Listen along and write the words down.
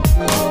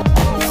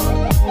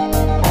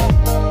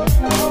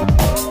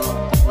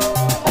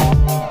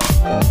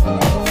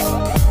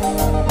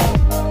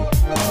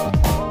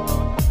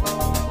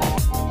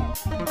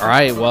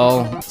right,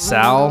 well,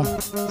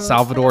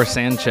 Salvador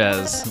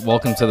Sanchez,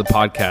 welcome to the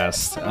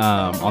podcast.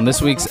 On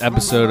this week's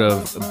episode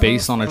of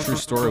Based on a True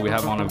Story, we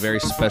have on a very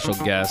special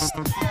guest,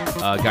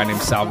 a guy named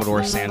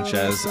Salvador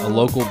Sanchez, a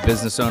local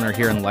business owner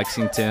here in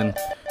Lexington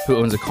who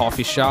owns a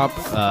coffee shop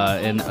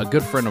and a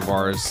good friend of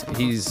ours.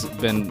 He's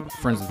been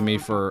friends with me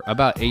for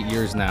about 8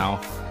 years now.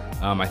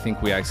 I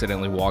think we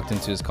accidentally walked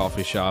into his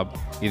coffee shop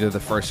either the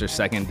first or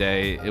second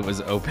day it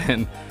was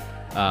open.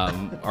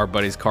 Our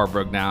buddy's car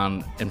broke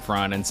down in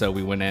front, and so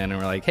we went in and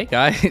we're like, hey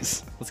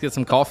guys, let's get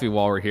some coffee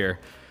while we're here.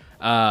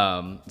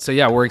 So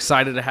yeah, we're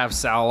excited to have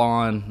Sal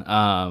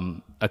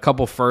on. A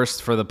couple firsts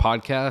for the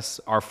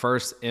podcast, our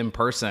first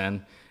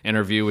in-person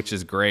interview, which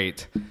is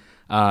great,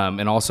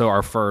 and also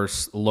our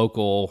first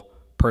local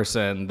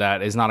person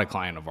that is not a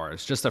client of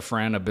ours, just a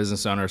friend, a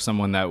business owner,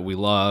 someone that we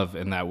love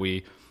and that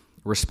we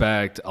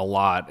respect a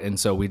lot. And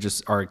so we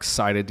just are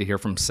excited to hear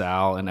from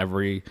Sal and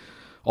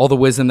all the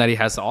wisdom that he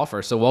has to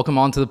offer. So welcome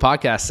on to the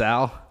podcast,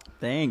 Sal.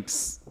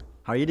 Thanks.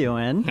 How are you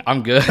doing?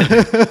 I'm good.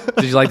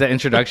 Did you like that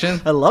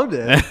introduction? I loved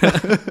it.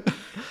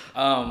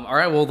 All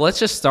right, well, let's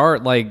just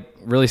start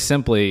really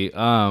simply.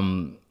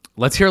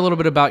 Let's hear a little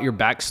bit about your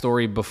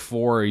backstory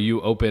before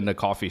you opened a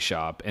coffee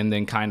shop, and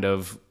then kind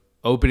of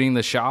opening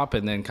the shop,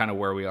 and then kind of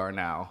where we are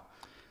now.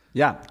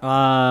 Yeah.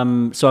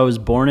 So I was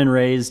born and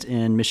raised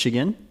in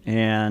Michigan,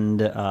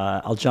 and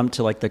I'll jump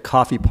to the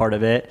coffee part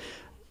of it.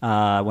 When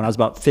I was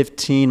about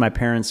 15, my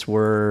parents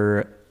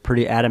were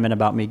pretty adamant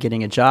about me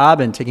getting a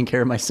job and taking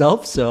care of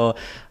myself. So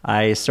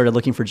I started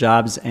looking for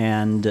jobs,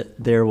 and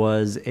there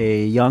was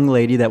a young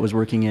lady that was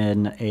working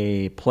in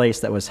a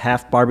place that was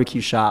half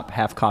barbecue shop,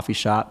 half coffee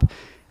shop.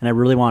 And I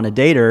really wanted to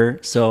date her,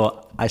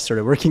 so I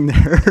started working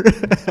there.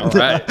 All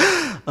right.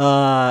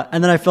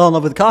 And then I fell in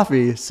love with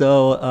coffee.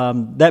 So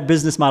that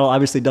business model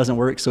obviously doesn't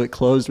work, so it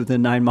closed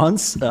within 9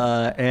 months.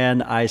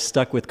 And I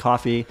stuck with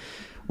coffee.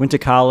 Went to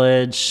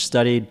college,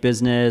 studied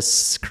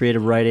business,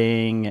 creative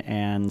writing,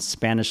 and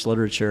Spanish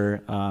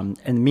literature.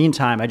 In the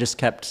meantime, I just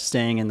kept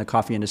staying in the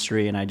coffee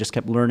industry, and I just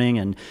kept learning.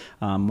 And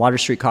Water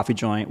Street Coffee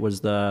Joint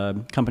was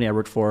the company I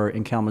worked for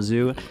in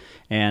Kalamazoo,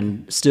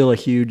 and still a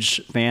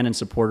huge fan and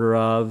supporter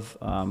of.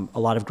 A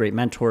lot of great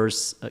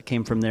mentors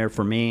came from there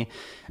for me.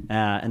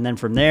 And then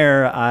from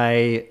there,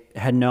 I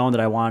had known that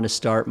I wanted to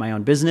start my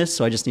own business,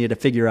 so I just needed to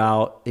figure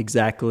out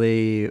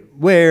exactly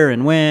where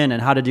and when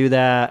and how to do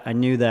that. I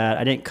knew that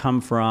I didn't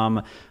come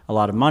from a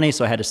lot of money,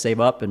 so I had to save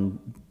up and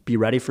be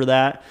ready for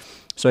that.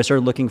 So I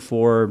started looking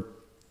for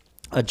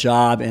a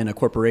job in a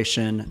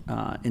corporation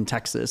in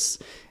Texas.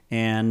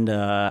 And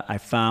I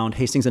found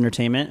Hastings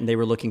Entertainment, and they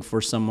were looking for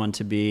someone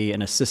to be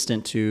an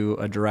assistant to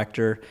a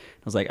director.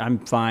 I was like, I'm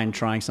fine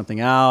trying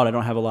something out. I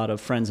don't have a lot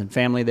of friends and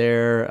family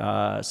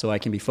there, so I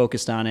can be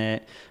focused on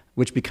it,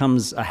 which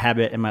becomes a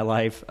habit in my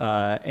life.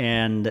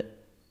 And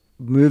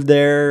moved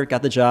there,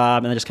 got the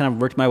job, and I just kind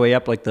of worked my way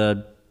up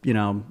the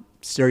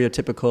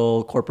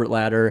stereotypical corporate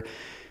ladder.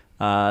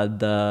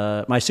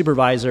 My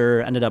supervisor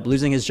ended up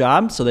losing his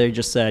job, so they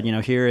just said,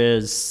 here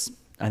is,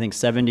 I think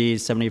 70,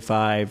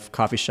 75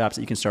 coffee shops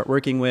that you can start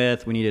working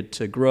with. We needed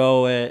to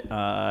grow it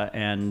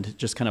and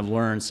just kind of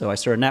learn. So I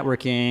started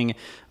networking,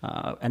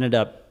 ended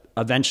up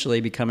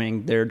eventually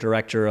becoming their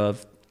director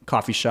of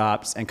coffee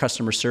shops and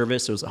customer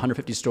service. It was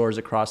 150 stores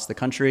across the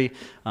country.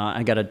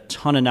 I got a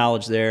ton of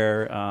knowledge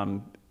there,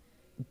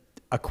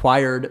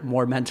 acquired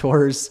more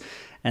mentors.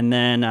 And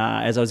then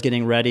as I was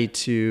getting ready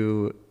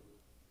to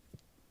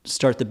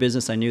start the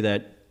business, I knew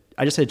that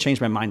I just had to change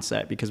my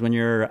mindset, because when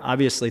you're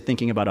obviously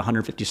thinking about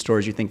 150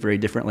 stores, you think very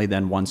differently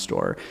than one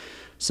store.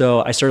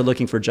 So I started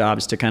looking for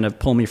jobs to kind of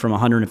pull me from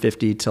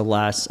 150 to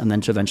less, and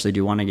then to eventually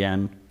do one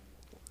again.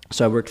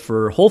 So I worked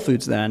for Whole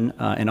Foods then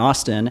in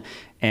Austin,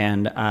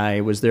 and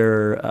I was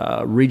their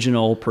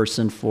regional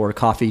person for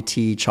coffee,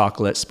 tea,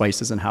 chocolate,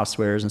 spices, and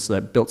housewares. And so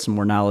that built some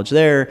more knowledge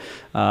there.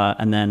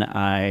 And then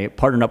I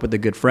partnered up with a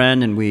good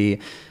friend, and we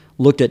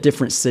looked at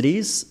different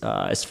cities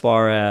as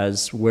far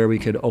as where we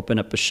could open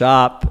up a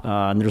shop.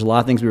 And there's a lot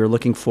of things we were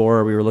looking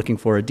for. We were looking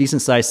for a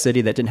decent-sized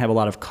city that didn't have a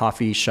lot of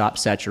coffee shop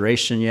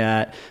saturation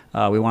yet.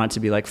 We wanted it to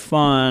be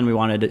fun. We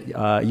wanted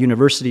a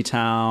university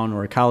town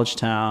or a college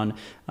town.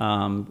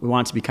 We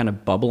wanted to be kind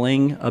of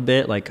bubbling a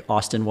bit, like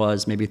Austin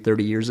was maybe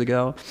 30 years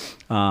ago.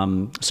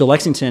 So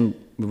Lexington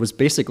was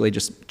basically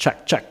just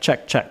check, check,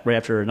 check, check right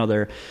after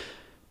another.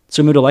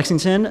 So we moved to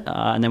Lexington,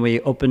 and then we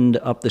opened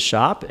up the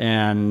shop,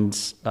 and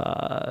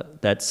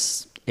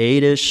that's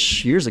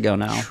 8-ish years ago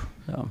now.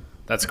 So.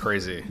 That's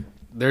crazy.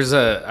 There's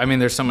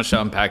so much to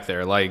unpack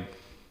there.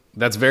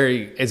 It's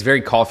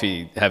very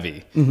coffee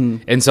heavy. Mm-hmm.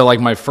 And so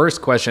my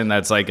first question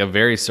that's a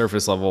very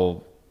surface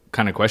level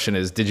kind of question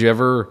is, did you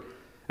ever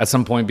at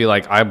some point be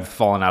I've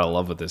fallen out of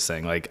love with this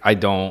thing? I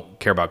don't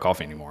care about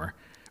coffee anymore.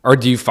 Or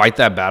do you fight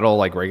that battle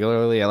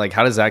regularly?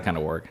 How does that kind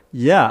of work?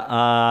 Yeah,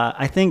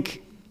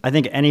 I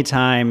think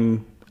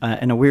anytime,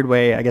 in a weird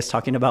way, I guess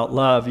talking about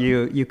love,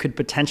 you could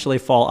potentially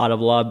fall out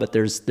of love, but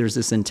there's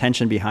this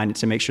intention behind it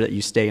to make sure that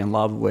you stay in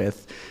love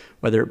with,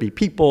 whether it be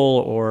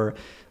people or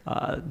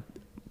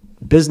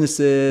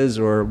businesses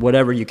or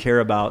whatever you care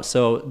about.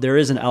 So there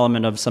is an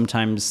element of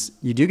sometimes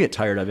you do get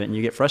tired of it and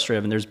you get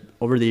frustrated. And there's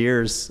over the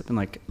years, I've been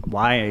like,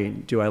 why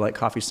do I like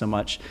coffee so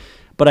much?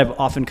 But I've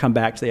often come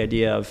back to the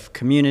idea of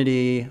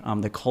community,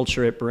 the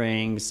culture it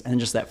brings,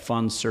 and just that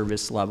fun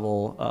service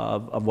level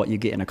of what you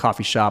get in a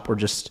coffee shop, or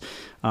just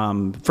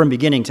from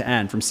beginning to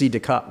end, from seed to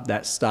cup.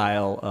 That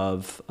style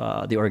of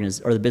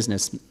the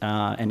business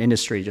and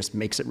industry just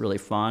makes it really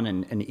fun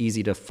and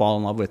easy to fall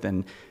in love with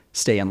and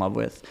stay in love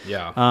with.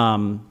 Yeah.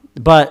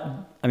 But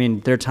I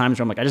mean, there are times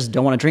where I'm like, I just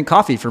don't want to drink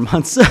coffee for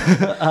months.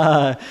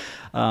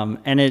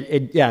 And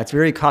it's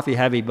very coffee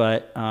heavy,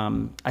 but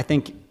I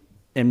think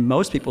in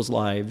most people's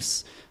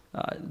lives,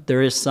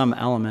 there is some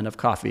element of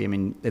coffee. I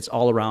mean, it's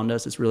all around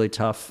us. It's really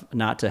tough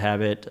not to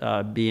have it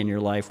be in your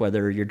life,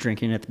 whether you're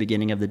drinking at the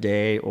beginning of the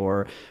day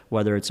or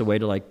whether it's a way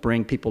to like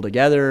bring people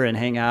together and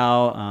hang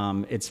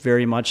out. It's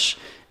very much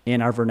in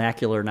our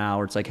vernacular now,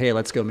 where it's like, hey,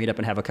 let's go meet up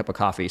and have a cup of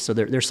coffee. So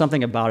there's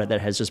something about it that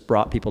has just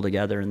brought people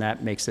together, and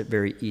that makes it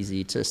very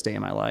easy to stay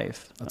in my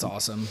life. That's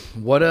awesome.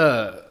 What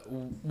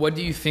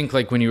do you think,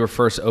 like when you were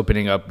first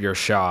opening up your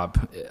shop,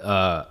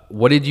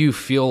 what did you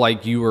feel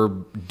like you were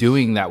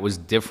doing that was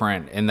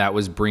different and that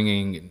was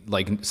bringing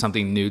like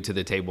something new to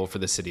the table for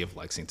the city of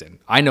Lexington?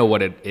 I know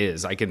what it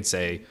is. I can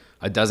say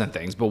a dozen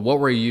things, but what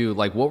were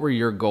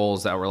your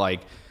goals that were like,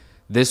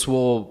 this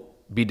will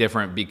be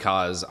different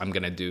because I'm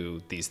going to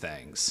do these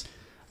things?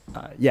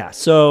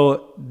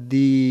 So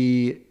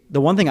the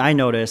one thing I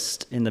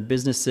noticed in the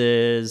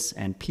businesses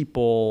and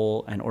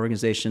people and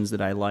organizations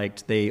that I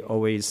liked, they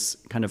always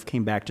kind of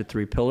came back to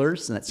three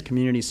pillars, and that's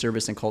community,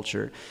 service, and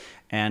culture.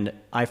 And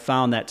I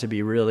found that to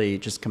be really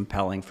just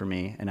compelling for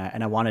me. And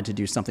I wanted to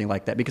do something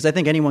like that, because I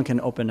think anyone can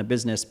open a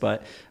business,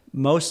 but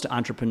most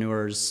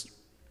entrepreneurs,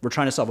 we're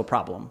trying to solve a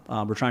problem.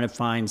 We're trying to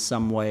find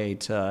some way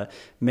to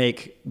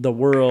make the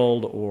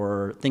world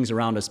or things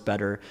around us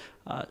better.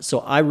 So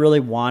I really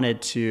wanted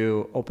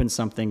to open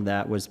something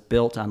that was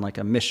built on like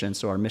a mission.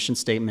 So our mission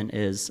statement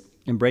is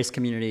embrace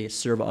community,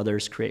 serve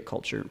others, create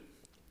culture.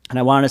 And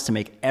I wanted us to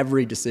make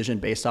every decision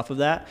based off of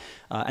that,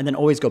 and then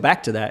always go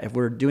back to that. If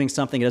we're doing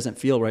something that doesn't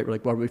feel right, we're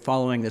like, well, are we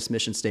following this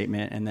mission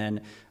statement? And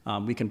then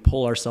we can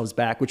pull ourselves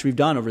back, which we've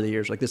done over the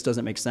years. Like, this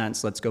doesn't make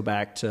sense. Let's go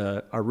back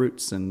to our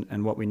roots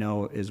and what we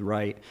know is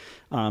right.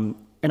 And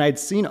I'd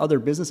seen other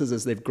businesses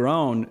as they've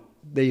grown,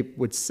 they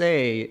would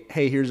say,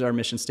 hey, here's our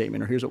mission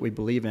statement, or here's what we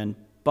believe in.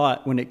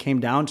 But when it came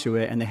down to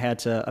it and they had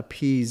to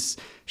appease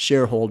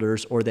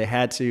shareholders, or they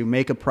had to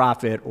make a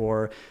profit,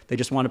 or they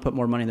just want to put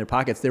more money in their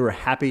pockets, they were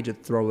happy to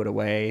throw it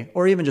away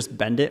or even just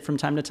bend it from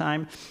time to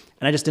time.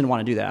 And I just didn't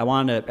want to do that. I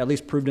wanted to at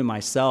least prove to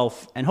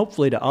myself and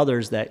hopefully to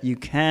others that you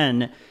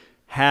can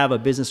have a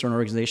business or an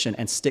organization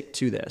and stick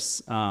to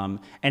this. And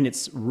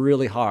it's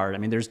really hard. I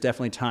mean, there's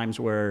definitely times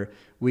where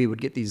we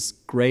would get these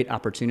great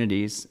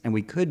opportunities and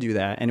we could do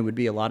that and it would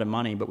be a lot of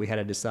money, but we had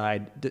to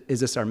decide, is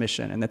this our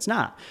mission? And that's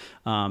not.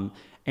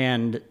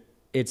 And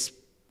it's,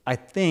 I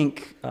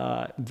think,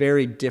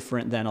 very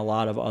different than a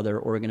lot of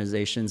other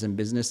organizations and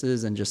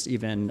businesses, and just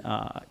even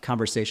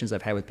conversations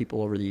I've had with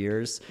people over the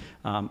years.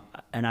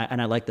 And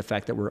I like the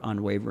fact that we're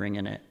unwavering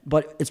in it.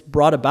 But it's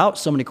brought about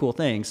so many cool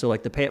things. So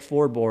like the Pay It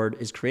Forward board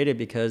is created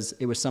because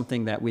it was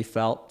something that we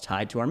felt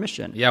tied to our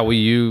mission. Yeah,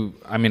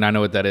 I mean, I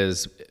know what that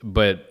is,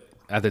 but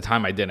at the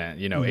time I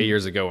didn't. 8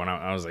 years ago when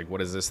I was like,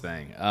 what is this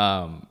thing?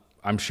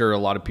 I'm sure a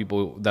lot of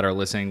people that are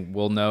listening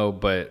will know,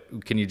 but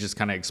can you just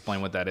kind of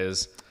explain what that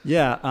is?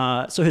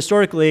 Yeah. So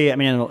historically, I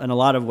mean, in a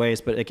lot of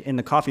ways, but in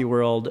the coffee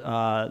world,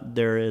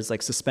 there is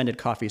like suspended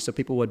coffee. So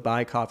people would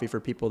buy coffee for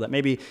people that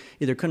maybe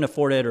either couldn't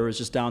afford it or was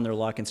just down their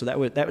luck. And so that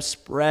was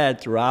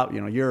spread throughout,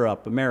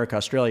 Europe, America,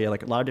 Australia,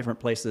 like a lot of different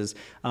places.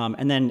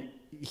 And then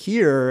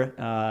here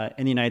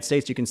in the United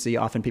States, you can see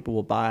often people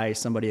will buy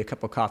somebody a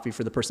cup of coffee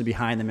for the person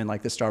behind them in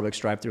like the Starbucks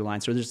drive-through line.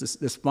 So there's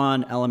this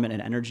fun element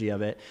and energy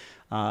of it.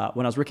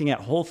 When I was working at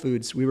Whole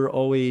Foods, we were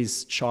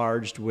always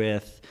charged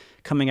with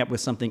coming up with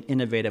something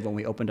innovative when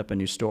we opened up a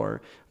new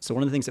store. So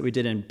one of the things that we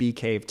did in Bee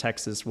Cave,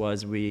 Texas,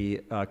 was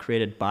we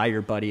created Buy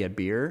Your Buddy a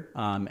Beer.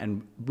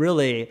 And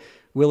really,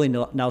 Willie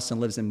Nelson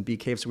lives in Bee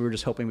Cave, so we were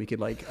just hoping we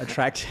could like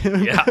attract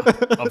him. Yeah,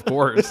 of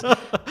course.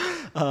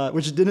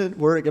 Which didn't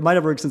work. It might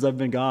have worked since I've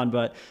been gone,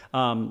 but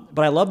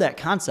I love that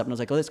concept. And I was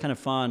like, oh, that's kind of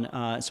fun.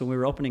 So when we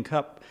were opening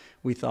Cup,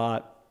 we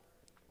thought,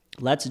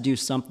 let's do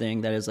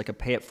something that is like a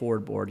Pay It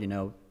Forward board,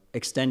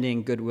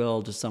 extending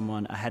goodwill to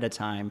someone ahead of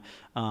time,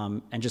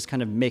 and just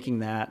kind of making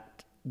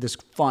that this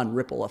fun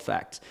ripple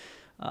effect.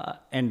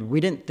 And we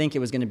didn't think it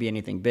was going to be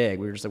anything big.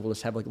 We were just like, we'll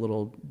just have like a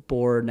little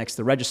board next to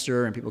the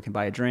register and people can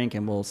buy a drink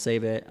and we'll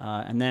save it.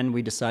 And then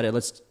we decided,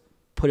 let's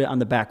put it on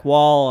the back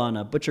wall on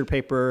a butcher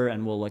paper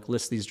and we'll like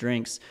list these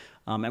drinks.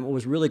 And what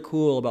was really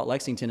cool about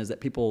Lexington is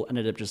that people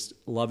ended up just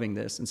loving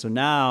this. And so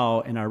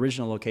now in our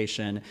original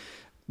location,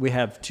 we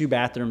have 2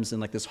 bathrooms in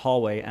like this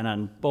hallway, and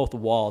on both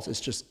walls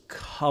it's just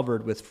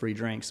covered with free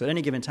drinks. So at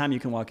any given time you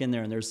can walk in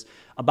there and there's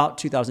about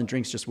 2,000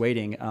 drinks just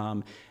waiting.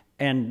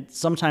 and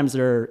sometimes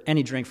they're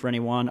any drink for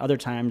anyone. Other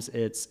times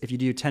it's if you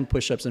do 10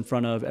 push-ups in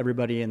front of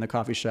everybody in the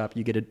coffee shop,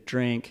 you get a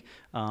drink.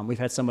 We've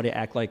had somebody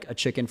act like a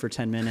chicken for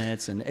 10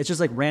 minutes, and it's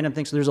just like random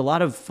things. So there's a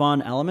lot of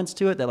fun elements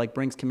to it that like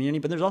brings community,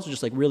 but there's also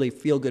just like really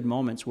feel-good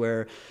moments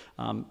where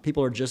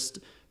people are just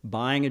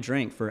buying a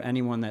drink for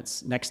anyone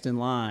that's next in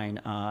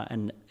line.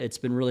 And it's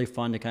been really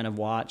fun to kind of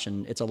watch,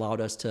 and it's allowed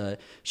us to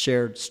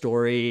share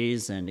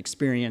stories and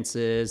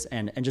experiences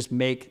and just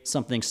make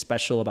something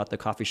special about the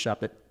coffee shop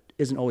that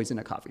isn't always in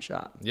a coffee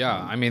shop. Yeah.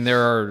 I mean,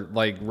 there are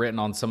like written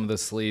on some of the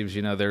sleeves,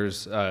 you know,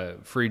 there's a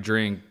free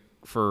drink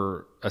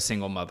for a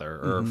single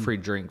mother or a free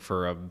drink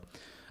for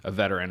a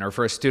veteran or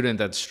for a student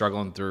that's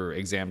struggling through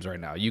exams right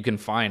now. You can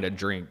find a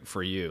drink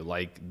for you.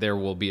 Like there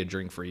will be a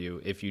drink for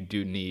you if you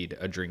do need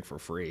a drink for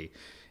free.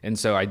 And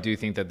so I do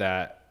think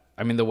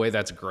I mean, the way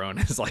that's grown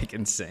is like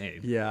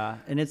insane. Yeah.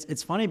 And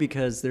it's funny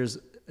because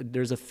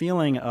there's a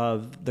feeling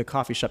of the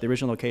coffee shop, the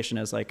original location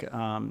is like,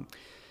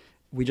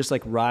 we just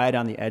like ride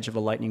on the edge of a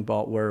lightning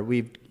bolt where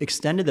we've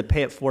extended the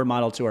pay it forward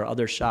model to our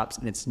other shops,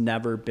 and it's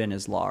never been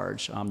as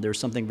large. There's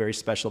something very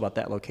special about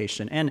that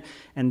location,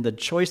 and the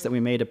choice that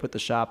we made to put the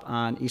shop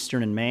on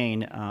Eastern and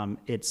Main.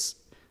 It's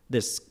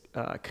this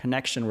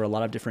connection where a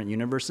lot of different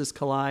universes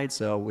collide.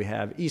 So we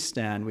have East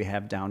End, we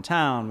have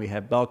downtown, we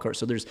have Belcourt.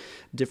 So there's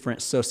different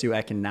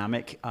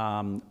socioeconomic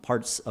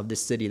parts of the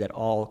city that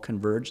all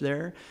converge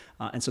there.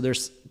 And so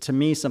there's, to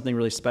me, something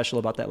really special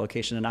about that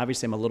location. And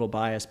obviously I'm a little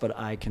biased, but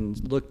I can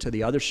look to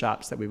the other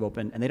shops that we've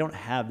opened and they don't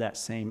have that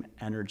same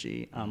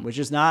energy, which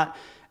is not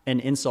an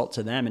insult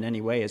to them in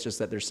any way. It's just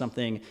that there's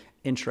something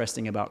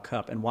interesting about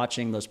Cup, and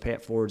watching those pay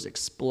it forwards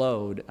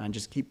explode and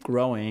just keep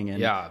growing,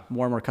 and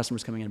more and more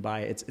customers coming in to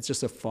buy it. It's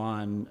just a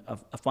fun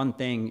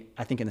thing,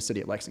 I think, in the city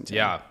of Lexington.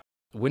 Yeah.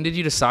 When did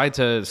you decide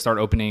to start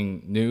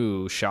opening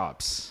new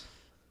shops?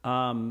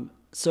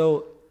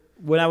 So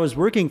when I was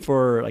working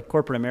for like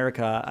corporate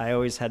America, I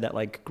always had that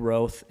like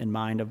growth in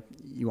mind of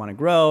you want to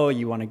grow,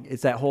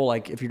 it's that whole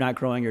like if you're not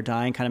growing, you're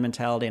dying kind of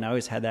mentality. And I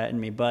always had that in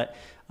me. But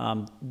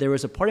there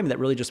was a part of me that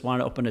really just wanted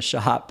to open a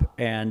shop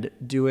and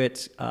do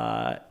it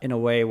in a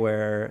way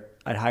where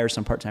I'd hire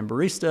some part-time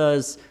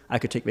baristas. I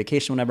could take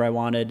vacation whenever I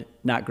wanted,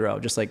 not grow,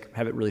 just like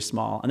have it really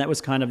small. And that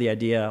was kind of the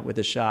idea with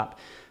this shop.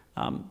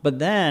 But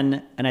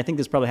then, and I think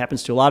this probably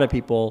happens to a lot of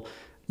people,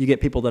 you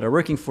get people that are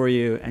working for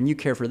you and you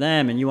care for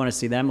them and you want to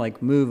see them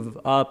like move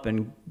up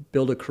and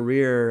build a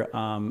career,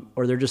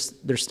 or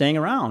they're staying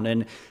around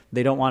and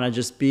they don't want to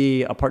just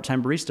be a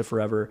part-time barista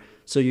forever.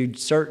 So you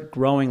start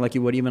growing like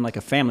you would even like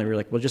a family. We're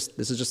like, well, this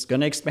is just going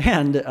to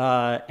expand.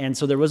 And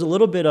so there was a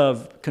little bit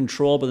of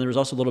control, but there was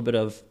also a little bit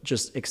of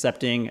just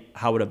accepting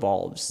how it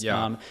evolves.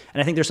 Yeah. And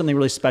I think there's something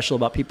really special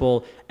about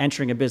people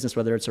entering a business,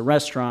 whether it's a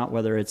restaurant,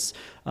 whether it's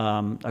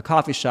a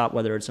coffee shop,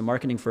 whether it's a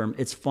marketing firm.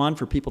 It's fun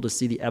for people to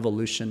see the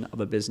evolution of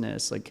a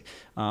business. Like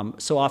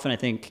so often I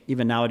think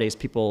even nowadays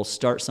people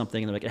start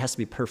something and they're like, it has to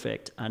be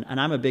perfect. And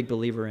I'm a big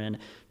believer in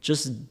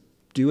just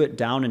do it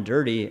down and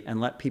dirty and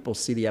let people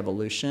see the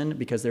evolution,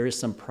 because there is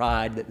some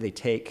pride that they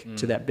take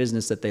to that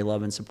business that they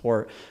love and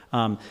support.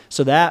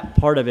 So that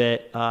part of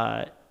it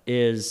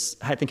is,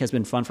 I think, has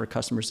been fun for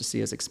customers to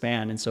see us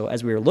expand. And so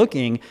as we were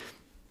looking,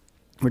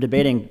 we're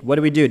debating, what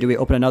do we do? Do we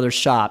open another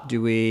shop?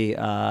 Do we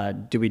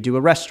do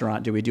a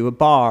restaurant? Do we do a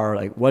bar?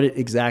 Like what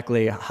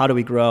exactly, how do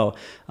we grow?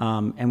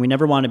 And we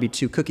never want to be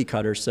too cookie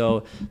cutter.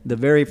 So the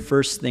very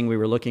first thing we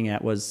were looking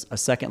at was a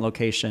second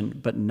location,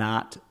 but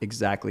not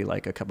exactly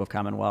like a Cup of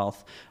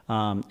Commonwealth.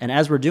 And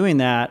as we're doing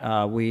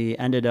that, we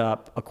ended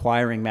up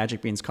acquiring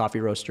Magic Beans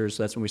Coffee Roasters.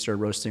 So that's when we started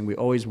roasting. We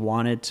always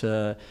wanted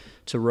to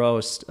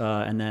roast,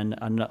 and then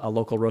a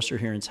local roaster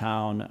here in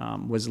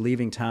town was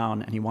leaving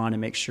town, and he wanted to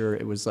make sure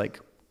it was like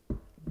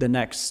the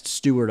next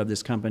steward of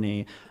this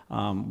company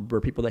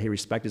were people that he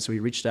respected. So he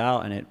reached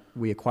out and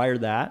we acquired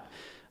that.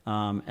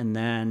 And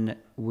then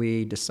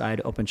we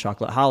decided to open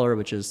Chocolate Holler,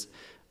 which is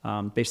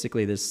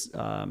basically this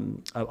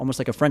almost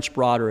like a French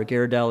Broad or a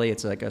Ghirardelli.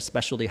 It's like a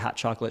specialty hot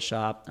chocolate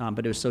shop,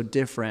 but it was so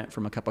different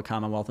from a Cup of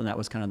Commonwealth, and that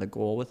was kind of the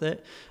goal with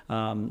it.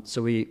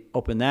 So we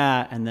opened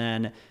that, and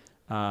then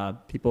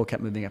people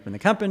kept moving up in the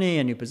company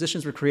and new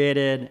positions were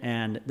created,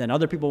 and then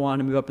other people wanted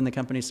to move up in the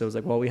company. So it was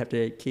like, well, we have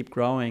to keep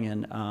growing.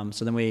 And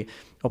so then we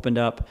opened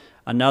up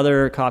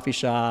another coffee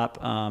shop,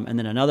 and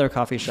then another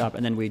coffee shop.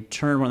 And then we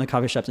turned one of the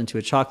coffee shops into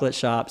a chocolate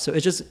shop. So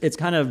it's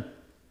kind of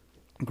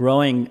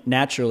growing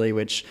naturally,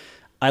 which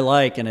I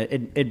like. And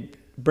it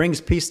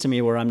brings peace to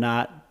me where I'm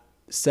not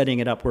setting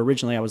it up where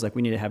originally I was like,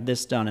 we need to have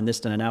this done and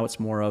this done. And now it's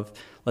more of,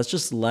 let's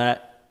just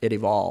let it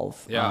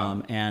evolve.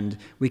 Yeah. And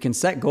we can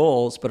set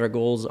goals, but our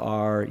goals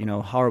are,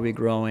 how are we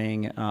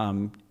growing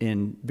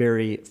in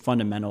very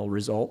fundamental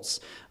results?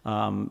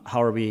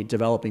 How are we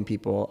developing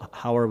people?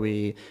 How are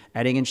we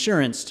adding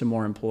insurance to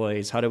more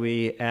employees? How do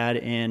we add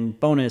in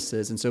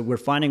bonuses? And so we're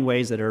finding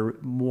ways that are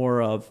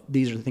more of,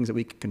 these are the things that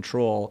we can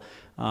control,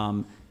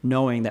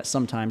 knowing that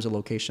sometimes a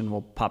location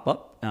will pop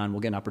up and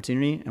we'll get an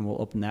opportunity and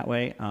we'll open that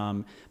way.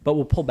 But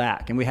we'll pull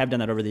back. And we have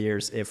done that over the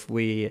years. If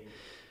we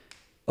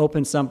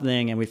open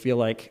something and we feel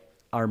like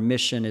our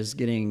mission is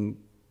getting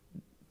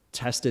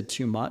tested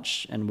too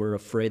much and we're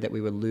afraid that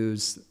we would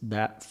lose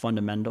that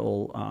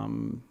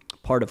fundamental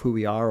part of who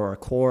we are, or our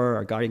core,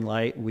 our guiding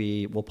light,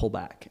 we will pull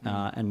back.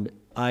 And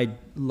I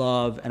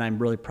love, and I'm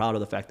really proud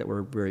of the fact that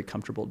we're very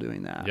comfortable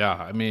doing that. Yeah,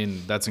 I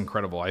mean, that's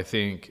incredible. I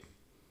think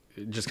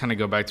just kind of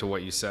go back to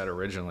what you said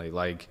originally,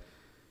 like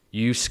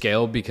you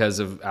scale because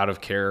of out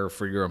of care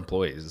for your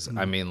employees.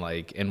 I mean,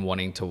 like, and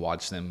wanting to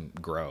watch them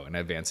grow and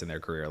advance in their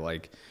career.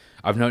 Like,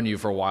 I've known you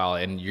for a while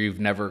and you've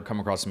never come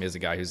across me as a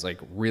guy who's like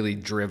really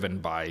driven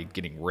by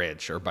getting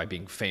rich or by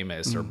being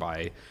famous or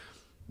by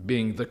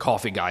being the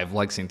coffee guy of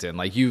Lexington.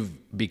 Like, you've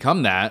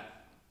become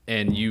that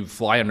and you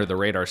fly under the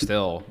radar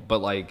still, but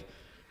like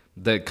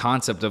the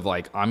concept of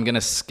like, I'm going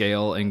to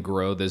scale and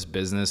grow this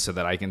business so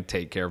that I can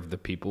take care of the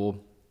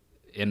people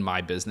in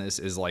my business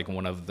is like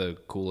one of the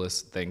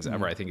coolest things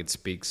ever. I think it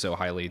speaks so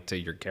highly to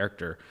your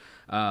character.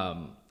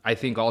 I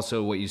think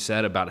also what you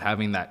said about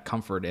having that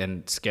comfort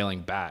and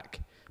scaling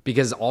back,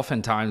 because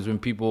oftentimes when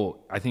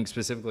people, I think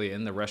specifically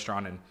in the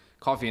restaurant and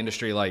coffee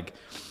industry, like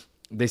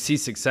they see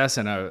success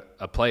in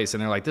a place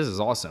and they're like, this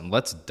is awesome.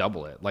 Let's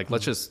double it. Like,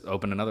 let's just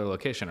open another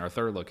location, our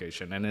third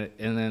location.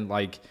 And then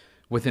like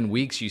within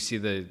weeks you see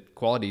the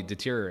quality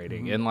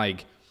deteriorating. And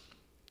like,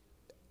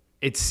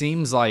 it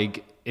seems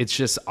like it's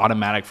just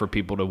automatic for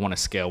people to want to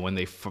scale when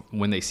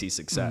they see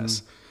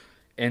success.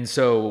 And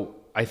so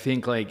I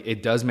think like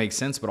it does make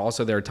sense, but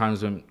also there are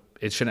times when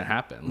it shouldn't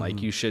happen.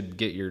 Like, you should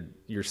get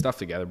your stuff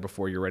together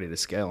before you're ready to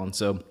scale. And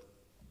so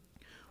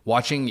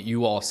watching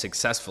you all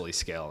successfully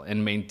scale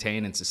and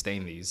maintain and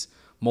sustain these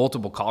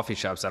multiple coffee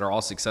shops that are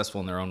all successful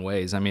in their own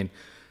ways. I mean,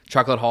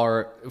 Chocolate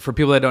Holler, for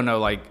people that don't know,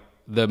 like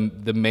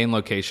the main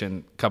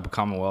location, Cup of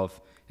Commonwealth,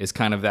 is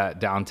kind of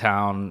that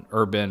downtown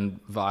urban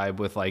vibe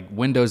with like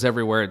windows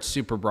everywhere. It's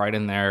super bright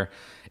in there.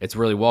 It's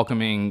really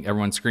welcoming.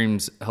 Everyone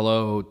screams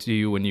hello to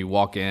you when you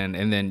walk in.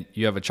 And then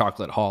you have a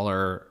Chocolate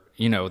Holler,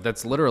 you know,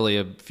 that's literally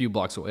a few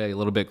blocks away, a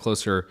little bit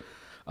closer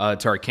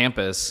to our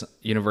campus,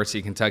 University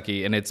of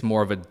Kentucky. And it's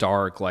more of a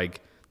dark,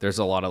 like there's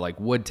a lot of like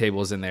wood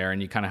tables in there and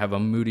you kind of have a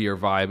moodier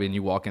vibe, and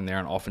you walk in there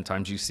and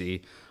oftentimes you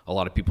see a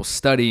lot of people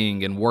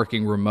studying and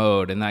working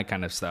remote and that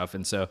kind of stuff.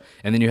 And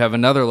then you have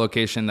another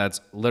location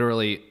that's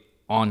literally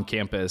on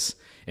campus,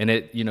 and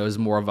it, you know, is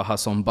more of a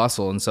hustle and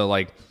bustle. And so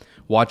like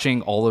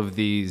watching all of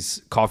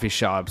these coffee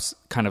shops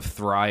kind of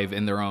thrive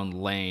in their own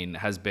lane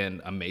has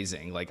been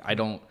amazing. Like, I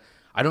don't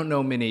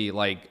know many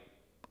like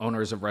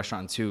owners of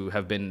restaurants who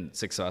have been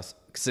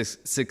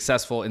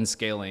successful in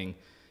scaling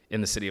in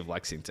the city of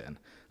Lexington.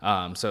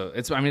 So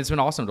it's been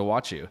awesome to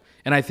watch you.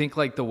 And I think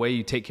like the way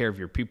you take care of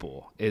your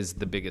people is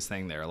the biggest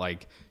thing there.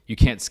 Like, you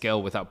can't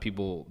scale without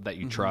people that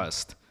you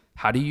trust.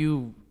 How do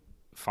you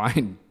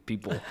find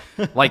people?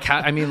 Like,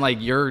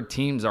 like your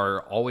teams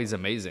are always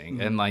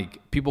amazing, and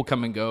like people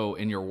come and go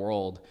in your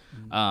world,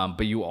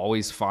 but you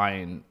always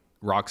find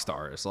rock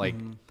stars. Like,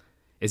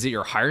 is it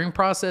your hiring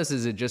process?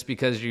 Is it just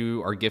because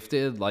you are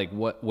gifted? Like,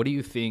 what do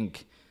you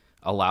think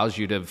allows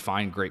you to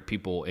find great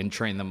people and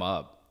train them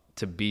up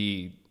to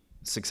be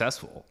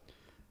successful?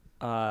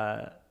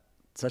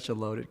 Such a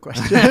loaded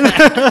question.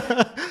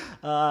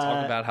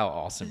 Talk about how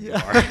awesome you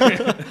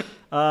are.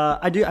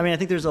 I do. I mean, I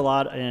think there's a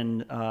lot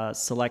in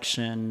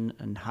selection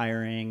and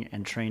hiring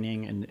and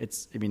training, and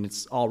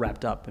it's all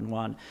wrapped up in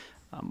one.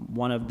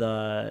 One of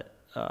the,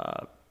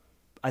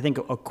 I think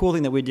a cool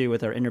thing that we do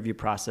with our interview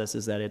process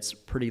is that it's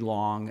pretty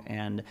long,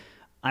 and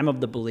I'm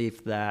of the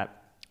belief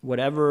that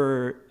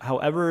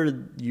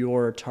however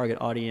your target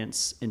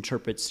audience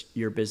interprets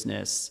your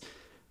business,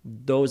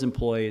 those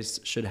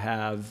employees should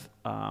have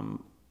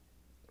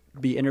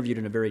be interviewed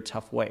in a very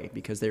tough way,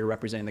 because they're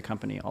representing the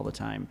company all the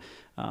time.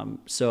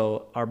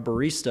 So our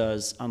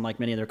baristas, unlike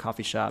many other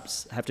coffee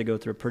shops, have to go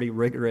through a pretty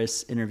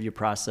rigorous interview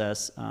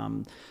process.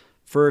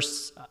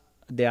 First,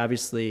 they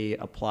obviously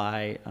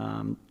apply.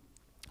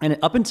 And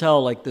up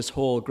until like this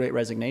whole Great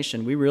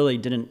Resignation, we really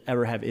didn't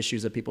ever have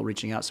issues of people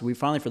reaching out. So we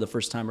finally, for the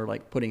first time, were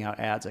like putting out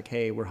ads like,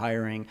 hey, we're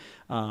hiring.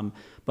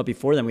 But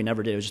before then, we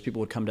never did. It was just people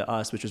would come to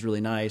us, which was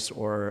really nice.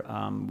 Or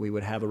we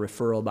would have a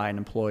referral by an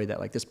employee that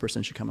like, this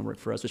person should come and work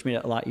for us, which made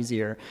it a lot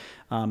easier.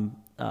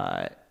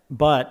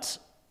 But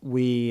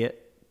we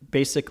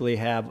basically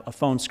have a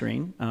phone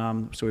screen.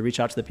 So we reach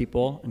out to the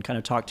people and kind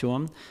of talk to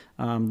them.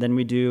 Then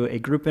we do a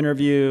group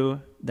interview,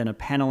 then a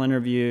panel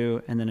interview,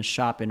 and then a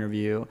shop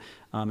interview.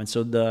 And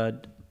so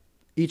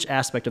each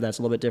aspect of that's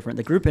a little bit different.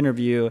 The group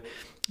interview,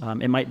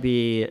 it might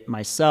be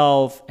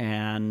myself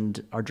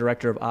and our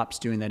director of ops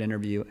doing that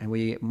interview, and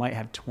we might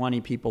have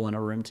 20 people in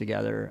a room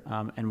together,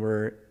 and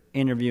we're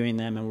interviewing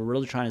them, and we're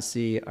really trying to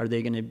see, are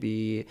they going to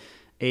be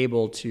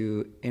able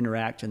to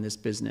interact in this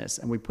business?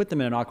 And we put them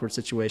in an awkward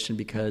situation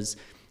because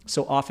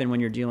so often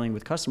when you're dealing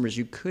with customers,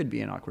 you could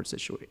be in an awkward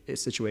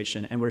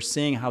situation. And we're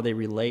seeing how they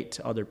relate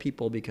to other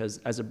people, because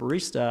as a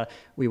barista,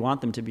 we want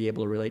them to be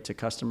able to relate to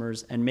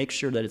customers and make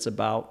sure that it's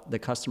about the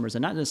customers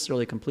and not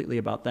necessarily completely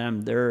about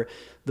them. The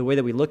way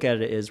that we look at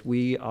it is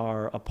we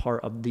are a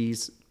part of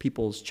these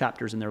people's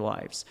chapters in their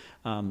lives.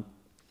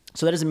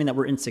 So that doesn't mean that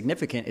we're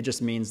insignificant. It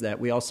just means that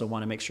we also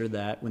want to make sure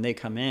that when they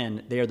come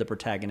in, they are the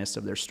protagonists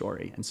of their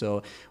story. And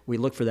so we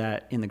look for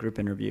that in the group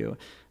interview.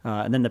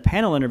 And then the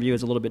panel interview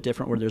is a little bit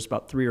different, where there's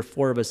about 3 or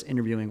 4 of us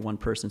interviewing one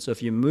person. So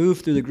if you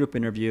move through the group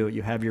interview,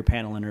 you have your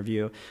panel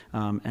interview.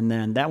 And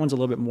then that one's a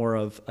little bit more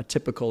of a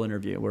typical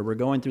interview, where we're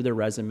going through their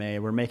resume.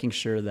 We're making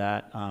sure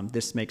that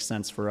this makes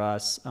sense for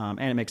us, and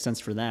it makes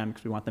sense for them,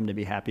 because we want them to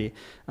be happy.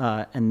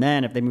 And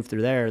then if they move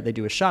through there, they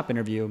do a shop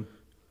interview,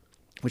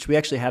 which we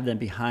actually have them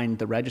behind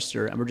the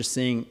register, and we're just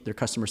seeing their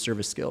customer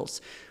service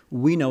skills.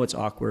 We know it's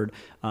awkward.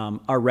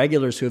 Our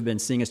regulars who have been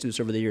seeing us do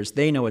this over the years,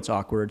 they know it's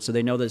awkward, so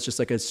they know that it's just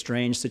like a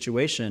strange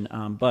situation,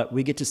 but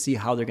we get to see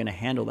how they're gonna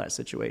handle that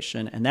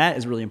situation. And that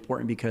is really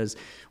important, because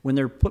when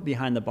they're put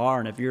behind the bar,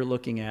 and if you're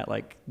looking at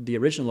like the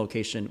original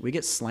location, we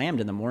get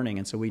slammed in the morning,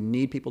 and so we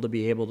need people to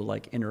be able to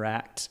like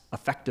interact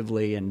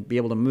effectively and be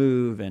able to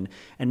move and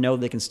know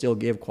they can still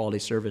give quality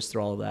service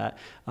through all of that.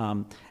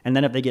 And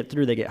then if they get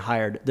through, they get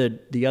hired.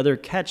 The other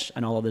catch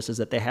in all of this is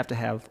that they have to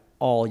have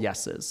all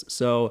yeses.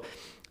 So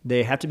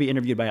they have to be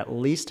interviewed by at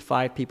least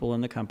 5 people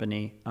in the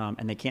company,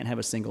 and they can't have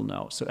a single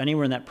no. So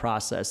anywhere in that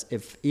process,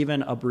 if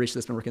even a barista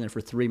that's been working there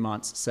for 3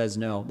 months says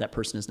no, that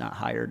person is not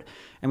hired.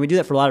 And we do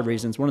that for a lot of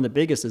reasons. One of the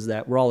biggest is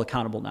that we're all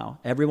accountable now.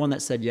 Everyone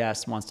that said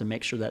yes wants to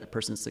make sure that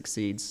person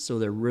succeeds. So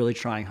they're really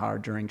trying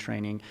hard during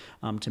training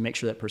to make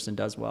sure that person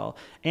does well.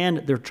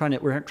 And we're trying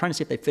to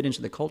see if they fit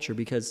into the culture,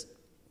 because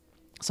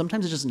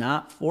sometimes it's just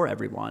not for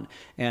everyone.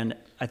 And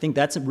I think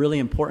that's really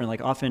important.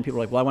 Like often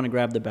people are like, well, I want to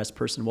grab the best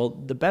person. Well,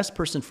 the best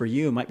person for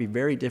you might be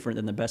very different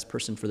than the best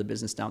person for the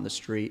business down the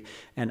street.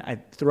 And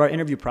through our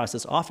interview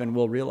process, often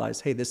we'll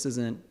realize, hey, this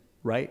isn't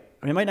right.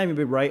 I mean, it might not even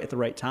be right at the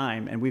right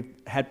time. And we've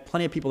had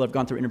plenty of people that have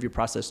gone through interview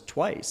process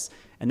twice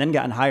and then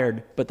gotten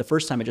hired, but the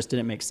first time it just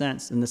didn't make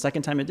sense. And the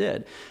second time it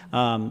did.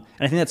 And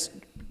I think that's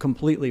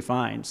completely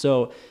fine.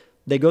 So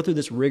they go through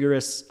this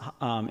rigorous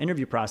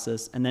interview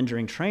process, and then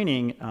during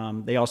training,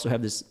 they also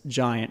have this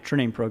giant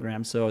training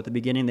program. So at the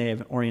beginning, they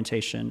have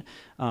orientation,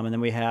 and then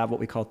we have what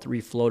we call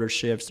 3 floater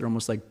shifts. They're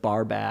almost like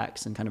bar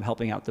backs and kind of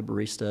helping out the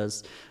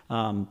baristas.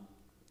 Then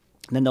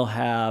they'll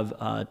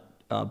have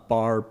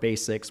bar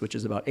basics, which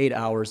is about 8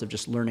 hours of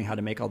just learning how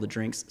to make all the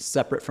drinks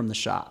separate from the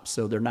shop.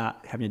 So they're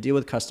not having to deal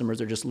with customers.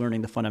 They're just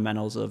learning the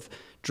fundamentals of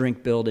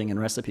drink building and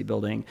recipe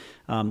building.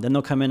 Then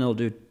they'll come in and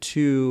they'll do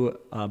 2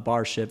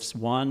 bar shifts,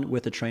 1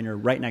 with a trainer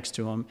right next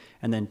to them,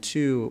 and then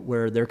 2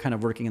 where they're kind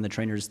of working and the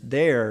trainer's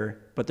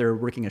there, but they're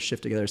working a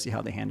shift together to see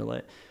how they handle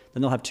it.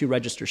 Then they'll have 2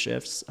 register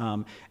shifts.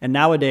 And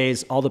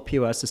nowadays, all the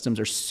POS systems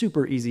are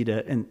super easy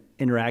to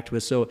interact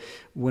with. So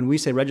when we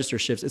say register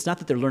shifts, it's not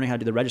that they're learning how to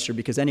do the register,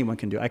 because anyone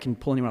can do it. I can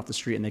pull anyone off the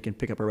street and they can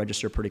pick up a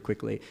register pretty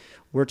quickly.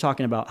 We're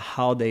talking about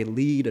how they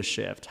lead a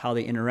shift, how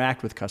they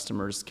interact with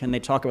customers. Can they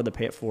talk about the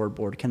pay it forward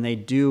board? Can they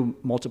do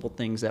multiple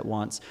things at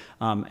once?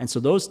 And so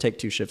those take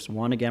 2 shifts.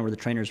 One, again, where the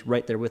trainer's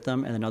right there with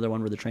them, and another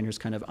one where the trainer's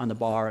kind of on the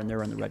bar and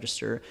they're on the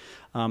register.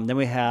 Then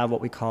we have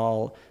what we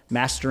call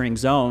mastering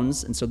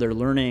zones. And so they're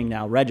learning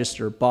now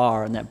register,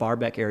 bar, and that bar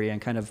back area,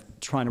 and kind of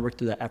trying to work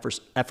through that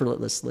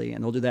effortlessly.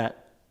 And they'll do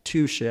that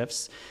 2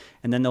 shifts.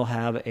 And then they'll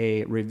have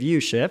a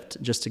review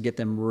shift just to get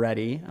them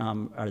ready.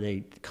 Are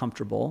they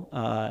comfortable?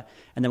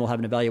 And then we'll have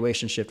an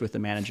evaluation shift with the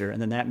manager.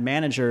 And then that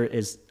manager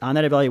is on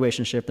that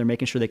evaluation shift. They're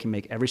making sure they can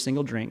make every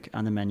single drink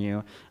on the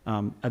menu,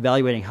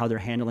 evaluating how they're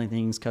handling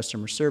things,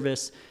 customer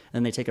service. And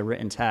then they take a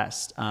written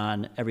test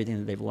on everything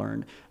that they've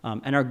learned.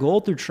 And our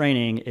goal through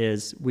training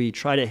is we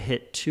try to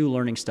hit 2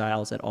 learning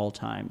styles at all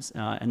times.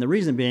 And the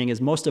reason being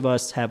is most of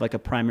us have like a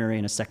primary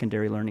and a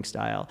secondary learning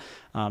style.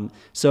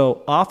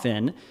 So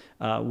often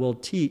we'll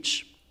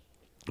teach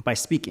by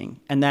speaking,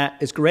 and that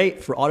is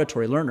great for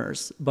auditory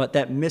learners, but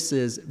that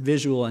misses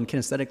visual and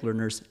kinesthetic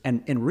learners.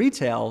 And in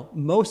retail,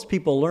 most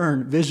people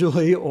learn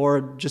visually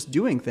or just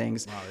doing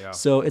things. Wow, yeah.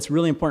 So it's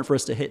really important for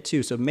us to hit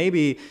 2. So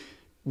maybe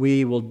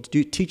we will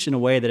teach in a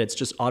way that it's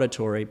just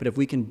auditory, but if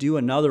we can do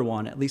another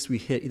one, at least we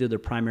hit either their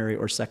primary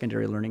or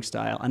secondary learning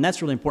style. And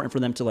that's really important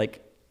for them to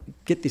like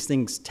get these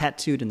things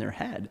tattooed in their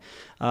head.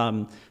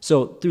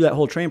 So through that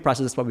whole training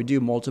process, that's why we do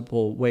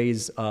multiple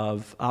ways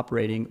of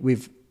operating.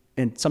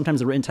 And sometimes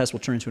the written test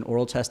will turn into an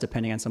oral test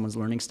depending on someone's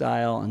learning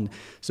style. And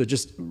so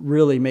just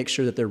really make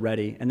sure that they're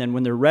ready. And then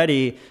when they're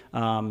ready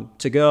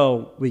to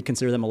go, we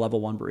consider them a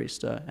level 1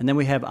 barista. And then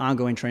we have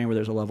ongoing training where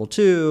there's a level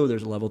 2,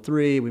 there's a level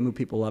 3. We move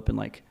people up in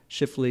like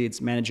shift leads,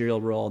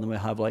 managerial role, and then we'll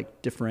have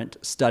like different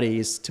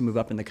studies to move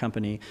up in the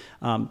company.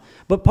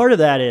 But part of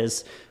that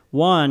is,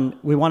 1,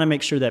 we want to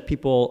make sure that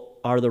people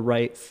are the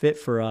right fit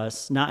for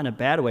us, not in a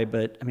bad way,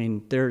 but I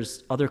mean,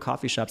 there's other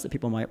coffee shops that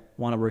people might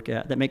want to work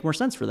at that make more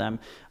sense for them.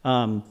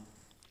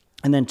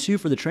 And then 2,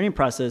 for the training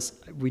process,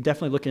 we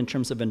definitely look in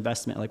terms of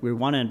investment. Like we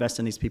want to invest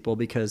in these people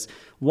because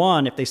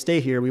 1, if they stay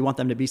here, we want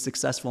them to be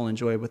successful and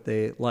enjoy what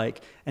they like.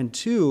 And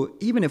 2,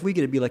 even if we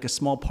get to be like a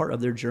small part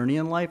of their journey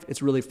in life,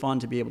 it's really fun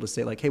to be able to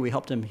say like, hey, we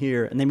helped them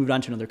here and they moved on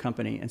to another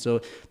company. And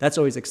so that's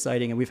always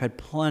exciting. And we've had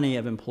plenty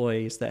of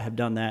employees that have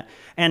done that.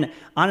 And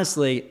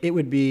honestly, it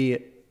would be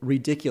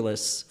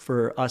ridiculous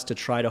for us to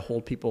try to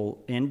hold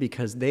people in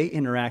because they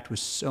interact with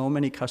so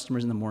many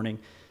customers in the morning.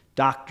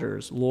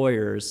 doctors,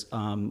 lawyers,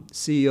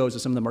 CEOs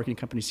of some of the marketing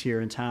companies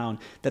here in town,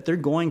 that they're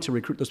going to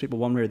recruit those people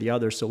one way or the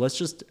other. So let's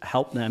just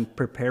help them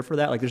prepare for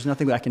that. Like, there's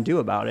nothing that I can do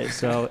about it.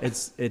 So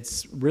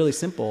it's really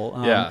simple.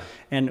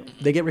 And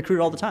they get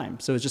recruited all the time.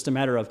 So it's just a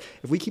matter of,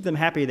 if we keep them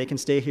happy, they can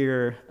stay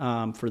here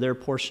for this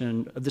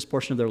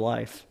portion of their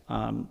life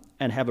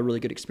and have a really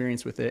good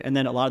experience with it. And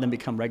then a lot of them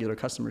become regular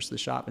customers to the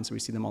shop. And so we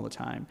see them all the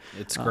time.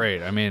 It's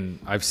great. I mean,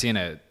 I've seen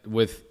it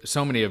with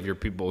so many of your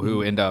people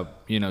who end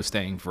up,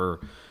 staying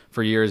for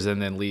years and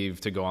then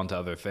leave to go on to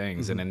other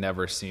things. And it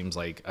never seems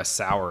like a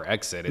sour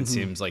exit. It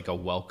seems like a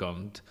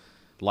welcomed,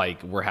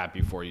 like, we're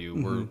happy for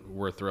you.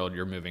 We're thrilled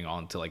you're moving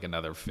on to like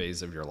another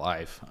phase of your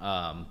life.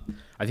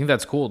 I think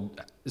that's cool.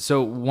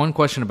 So one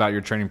question about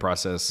your training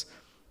process,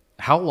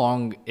 how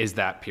long is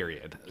that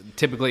period?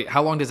 Typically,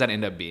 how long does that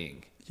end up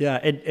being? Yeah,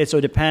 so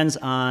it depends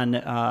on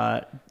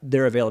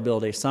their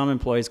availability. Some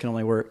employees can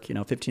only work,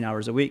 15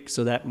 hours a week,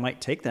 so that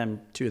might take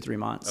them 2 to 3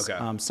 months.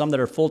 Okay. Some that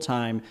are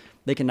full-time,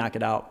 they can knock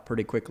it out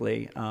pretty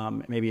quickly,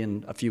 maybe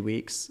in a few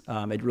weeks.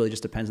 It really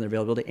just depends on their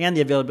availability and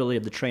the availability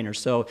of the trainer.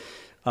 So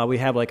we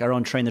have like our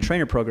own Train the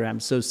Trainer program.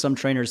 So some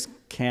trainers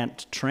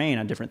can't train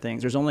on different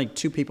things. There's only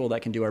 2 people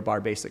that can do our bar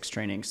basics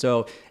training.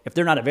 So if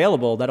they're not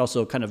available, that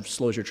also kind of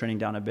slows your training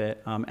down a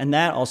bit. And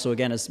that also,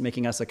 again, is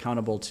making us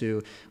accountable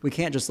to, we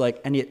can't just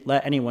let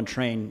anyone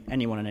train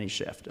anyone on any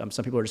shift.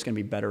 Some people are just going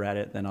to be better at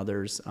it than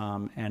others.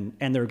 And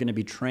they're going to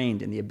be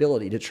trained in the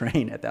ability to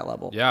train at that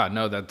level. Yeah,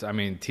 no,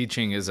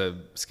 teaching is a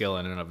skill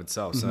in and of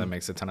itself. So that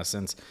makes a ton of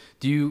sense.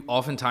 Do you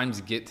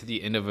oftentimes get to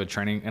the end of a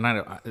training, and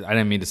I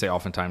didn't mean to say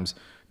oftentimes,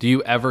 do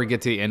you ever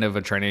get to the end of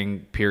a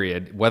training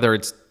period, whether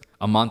it's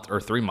a month or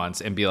 3 months,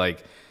 and be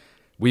like,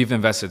 we've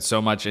invested so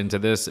much into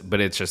this,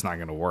 but it's just not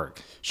going to work?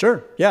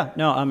 Sure. Yeah.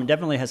 No, it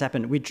definitely has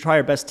happened. We try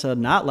our best to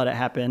not let it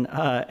happen.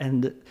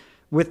 And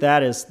with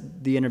that is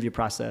the interview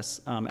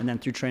process. And then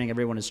through training,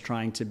 everyone is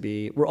trying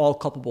to we're all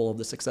culpable of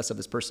the success of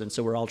this person.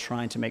 So we're all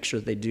trying to make sure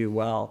that they do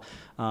well.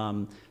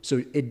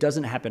 So it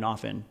doesn't happen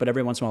often, but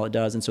every once in a while it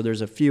does. And so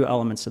there's a few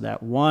elements to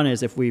that. One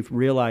is, if we've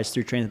realized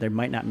through training that they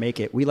might not make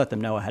it, we let them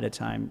know ahead of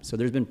time. So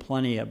there's been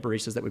plenty of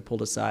baristas that we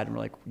pulled aside and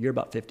we're like, you're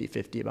about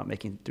 50-50 about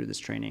making it through this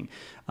training.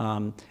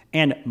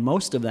 And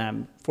most of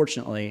them,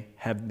 fortunately,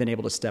 have been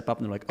able to step up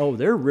and they're like, oh,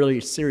 they're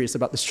really serious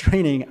about this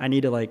training. I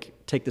need to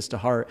take this to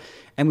heart.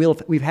 And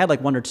we've had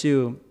 1 or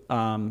 2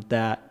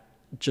 that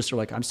just are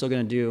like, I'm still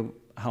going to do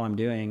how I'm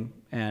doing,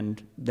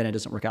 and then it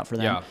doesn't work out for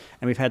them. Yeah.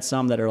 And we've had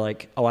some that are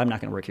like, oh, I'm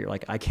not going to work here.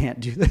 Like, I can't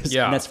do this.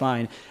 Yeah. And that's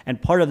fine.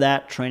 And part of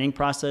that training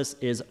process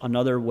is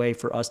another way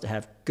for us to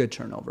have good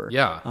turnover.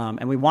 Yeah.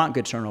 And we want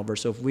good turnover.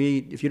 So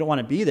if you don't want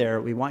to be there,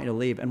 we want you to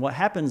leave. And what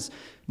happens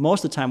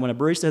most of the time when a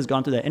barista has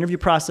gone through that interview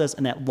process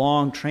and that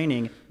long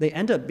training, they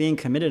end up being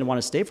committed and want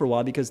to stay for a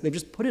while because they've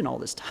just put in all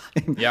this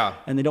time. Yeah.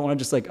 And they don't want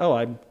to just oh,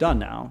 I'm done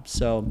now.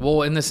 So,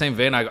 well, in the same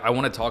vein, I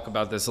want to talk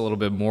about this a little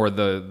bit more,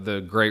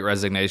 the great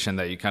resignation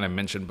that you kind of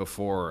mentioned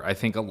before. I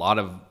think a lot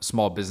of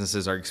small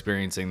businesses are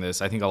experiencing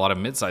this. I think a lot of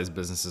mid-sized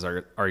businesses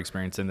are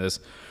experiencing this,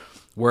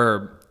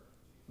 where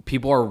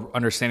people are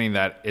understanding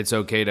that it's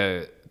okay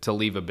to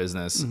leave a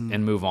business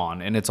and move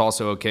on. And it's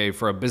also okay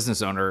for a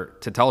business owner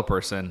to tell a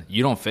person,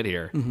 you don't fit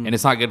here, and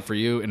it's not good for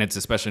you, and it's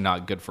especially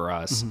not good for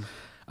us.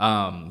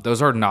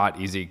 Those are not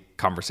easy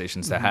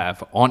conversations to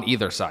have on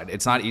either side.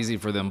 It's not easy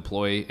for the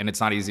employee, and it's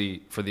not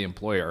easy for the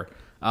employer.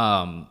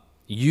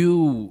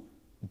 You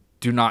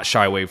do not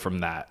shy away from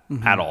that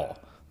at all.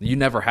 You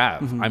never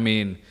have. I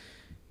mean,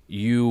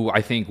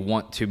 I think,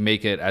 want to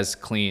make it as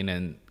clean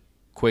and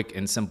quick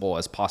and simple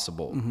as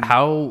possible.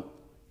 How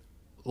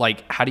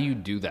do you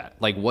do that?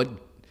 I'm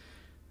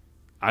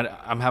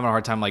having a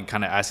hard time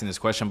kind of asking this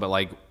question, but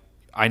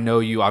I know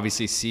you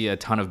obviously see a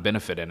ton of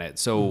benefit in it.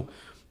 So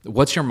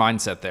what's your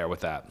mindset there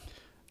with that?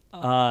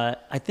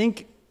 I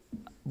think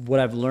what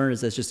I've learned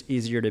is that it's just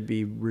easier to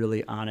be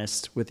really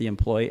honest with the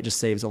employee. It just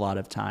saves a lot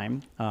of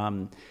time.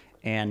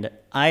 And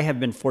I have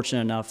been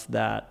fortunate enough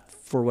that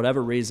for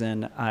whatever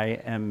reason, I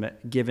am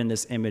given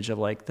this image of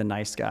the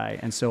nice guy.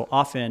 And so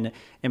often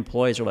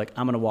employees are like,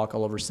 I'm going to walk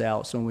all over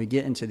Sal. So when we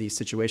get into these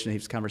situations,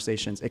 these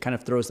conversations, it kind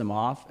of throws them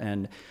off.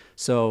 And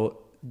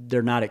so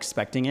they're not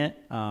expecting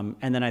it.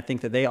 And then I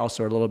think that they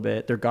also are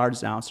their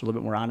guards down, so a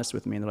little bit more honest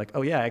with me. And they're like,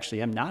 oh yeah,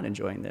 actually I'm not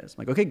enjoying this.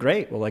 I'm like, okay,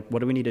 great. Well, what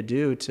do we need to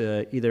do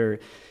to either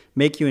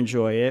make you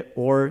enjoy it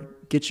or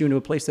get you into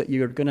a place that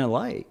you're going to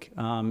like?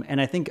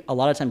 And I think a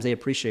lot of times they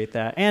appreciate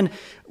that. And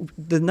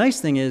the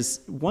nice thing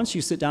is, once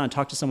you sit down and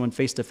talk to someone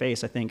face to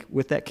face, I think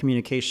with that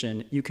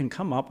communication, you can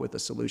come up with a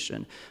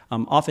solution.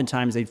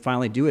 Oftentimes they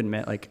finally do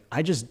admit,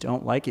 I just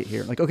don't like it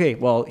here. Okay,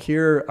 well,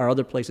 here are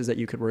other places that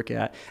you could work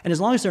at. And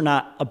as long as they're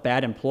not a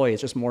bad employee,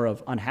 it's just more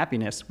of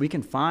unhappiness, we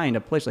can find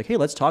a place hey,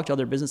 let's talk to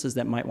other businesses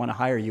that might want to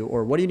hire you,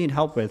 or what do you need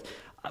help with?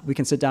 We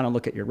can sit down and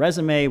look at your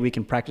resume. We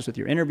can practice with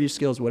your interview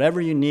skills, whatever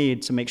you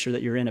need to make sure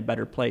that you're in a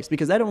better place,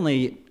 because that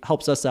only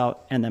helps us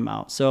out and them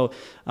out. So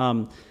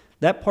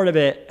that part of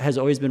it has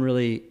always been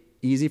really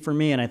easy for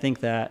me. And I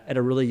think that at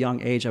a really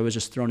young age, I was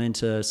just thrown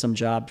into some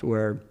job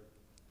where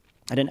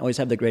I didn't always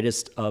have the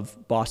greatest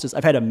of bosses.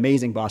 I've had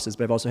amazing bosses,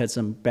 but I've also had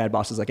some bad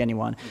bosses like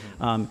anyone.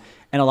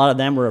 And a lot of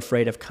them were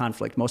afraid of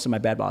conflict. Most of my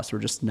bad bosses were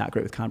just not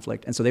great with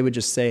conflict. And so they would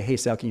just say, hey,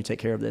 Sal, can you take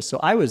care of this? So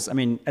I was,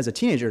 as a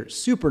teenager,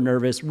 super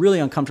nervous, really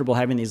uncomfortable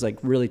having these like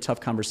really tough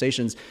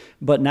conversations.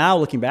 But now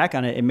looking back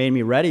on it, it made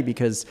me ready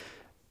because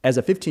as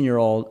a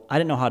 15-year-old, I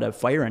didn't know how to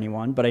fire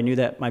anyone, but I knew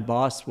that my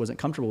boss wasn't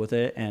comfortable with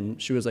it.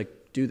 And she was like,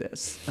 do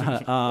this.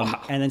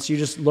 Wow. And then so you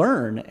just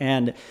learn.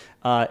 And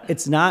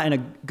it's not in a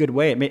good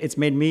way. It's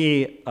made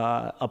me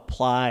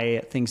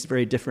apply things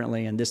very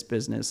differently in this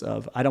business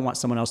of I don't want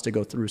someone else to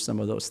go through some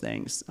of those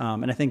things.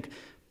 And I think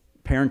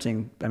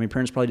parenting,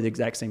 parents probably do the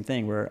exact same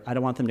thing where I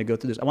don't want them to go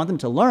through this. I want them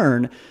to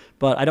learn,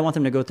 but I don't want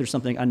them to go through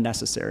something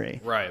unnecessary.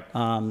 Right.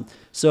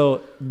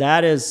 So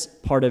that is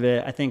part of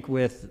it. I think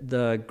with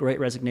the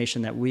Great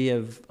Resignation that we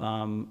have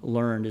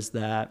learned is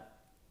that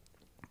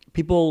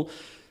people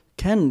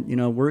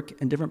can, work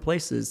in different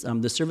places.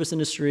 The service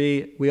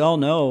industry, we all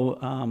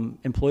know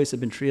employees have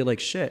been treated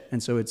like shit.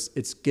 And so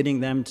it's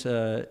getting them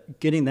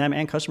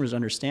and customers to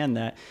understand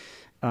that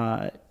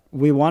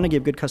we want to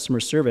give good customer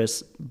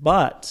service,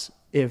 but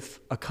if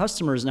a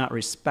customer is not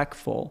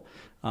respectful,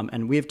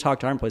 and we've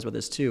talked to our employees about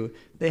this too,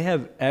 they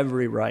have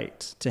every right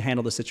to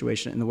handle the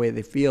situation in the way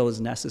they feel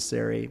is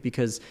necessary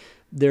because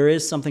there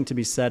is something to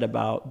be said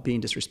about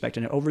being disrespected.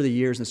 And over the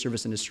years in the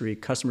service industry,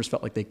 customers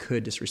felt like they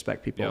could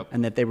disrespect people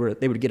and that they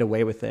would get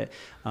away with it.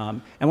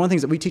 And one of the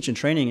things that we teach in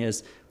training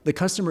is the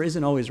customer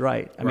isn't always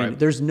right. I mean,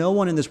 there's no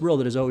one in this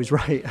world that is always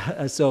right.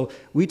 So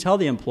we tell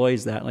the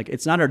employees that like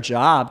it's not our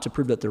job to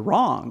prove that they're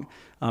wrong.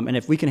 And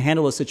if we can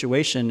handle a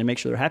situation and make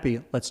sure they're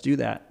happy, let's do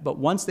that. But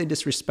once they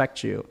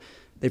disrespect you,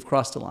 they've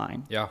crossed a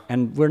line. Yeah.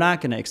 And we're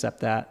not going to accept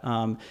that.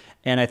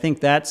 And I think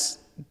that's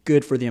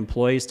good for the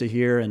employees to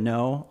hear and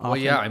know. Well,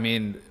 yeah,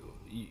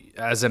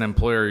 as an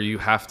employer, you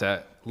have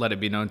to let it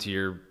be known to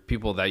your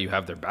people that you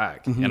have their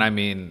back.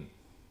 And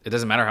it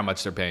doesn't matter how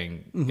much they're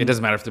paying. It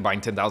doesn't matter if they're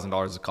buying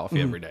 $10,000 of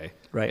coffee every day.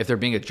 Right. If they're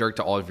being a jerk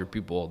to all of your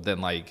people,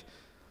 then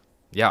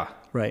yeah.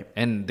 Right.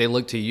 And they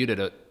look to you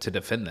to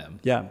defend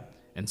them. Yeah.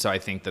 And so I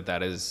think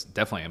that is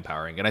definitely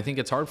empowering. And I think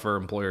it's hard for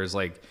employers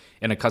like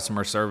in a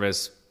customer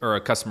service or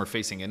a customer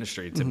facing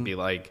industry to be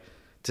like,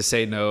 to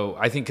say no.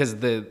 I think because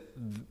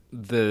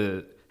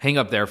the hang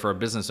up there for a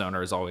business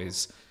owner is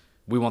always,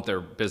 we want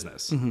their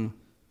business,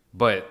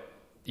 but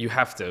you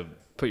have to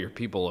put your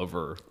people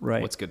over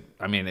what's good.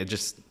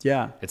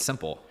 It's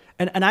simple.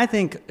 And I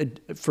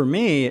think for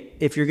me,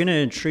 if you're going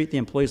to treat the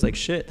employees like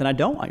shit, then I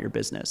don't want your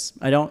business.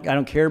 I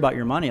don't care about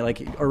your money.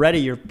 Like already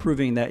you're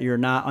proving that you're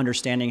not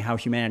understanding how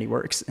humanity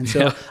works. And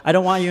so I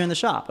don't want you in the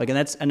shop.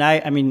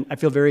 I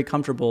feel very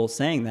comfortable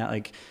saying that,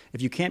 like,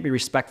 if you can't be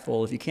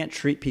respectful, if you can't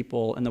treat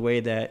people in the way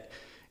that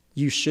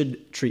you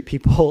should treat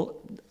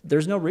people,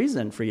 there's no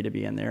reason for you to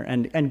be in there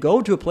and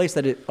go to a place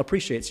that it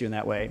appreciates you in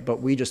that way,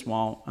 but we just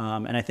won't.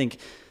 And I think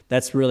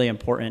that's really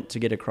important to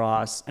get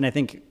across. And I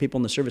think people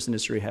in the service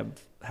industry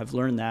have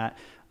learned that.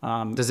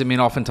 Does it mean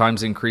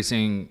oftentimes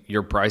increasing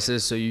your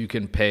prices so you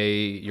can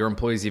pay your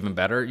employees even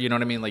better? You know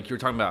what I mean? Like you're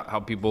talking about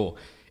how people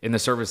in the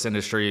service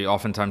industry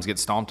oftentimes get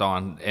stomped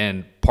on,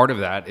 and part of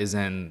that is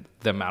in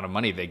the amount of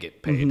money they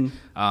get paid.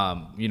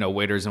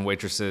 Waiters and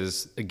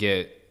waitresses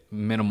get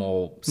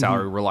minimal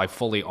salary, rely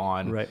fully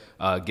on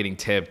getting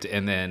tipped.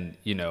 And then,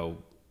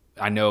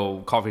 I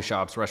know coffee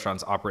shops,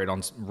 restaurants operate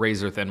on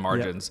razor thin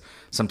margins.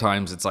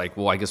 Sometimes it's like,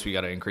 well, I guess we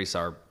got to increase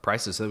our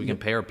prices so that we can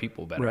pay our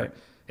people better. Right.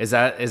 Is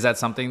that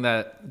something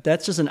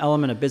that's just an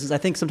element of business? I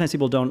think sometimes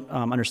people don't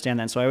understand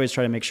that. And so I always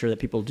try to make sure that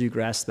people do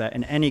grasp that.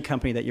 In any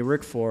company that you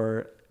work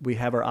for, we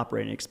have our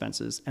operating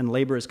expenses, and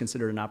labor is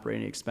considered an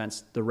operating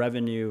expense. The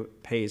revenue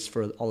pays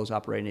for all those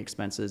operating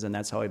expenses, and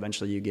that's how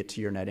eventually you get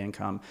to your net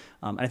income.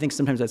 And I think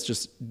sometimes that's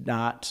just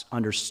not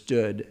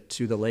understood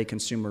to the lay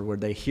consumer, where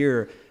they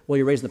hear, well,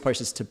 you're raising the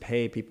prices to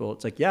pay people.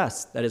 It's like,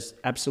 yes, that is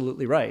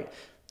absolutely right.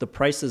 The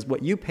prices,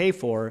 what you pay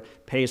for,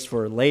 pays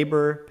for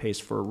labor, pays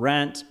for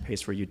rent, pays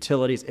for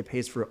utilities. It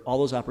pays for all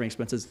those operating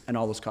expenses and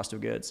all those cost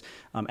of goods.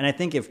 And I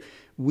think if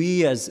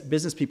we as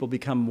business people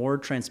become more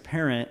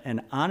transparent and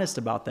honest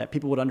about that,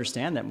 people would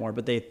understand that more.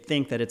 But they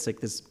think that it's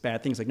like this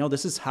bad thing. It's like, no,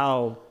 this is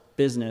how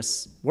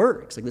business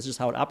works. Like, this is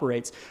how it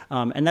operates.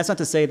 And that's not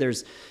to say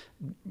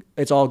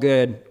it's all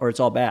good or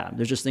it's all bad.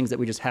 There's just things that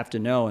we just have to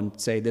know and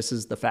say, this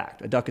is the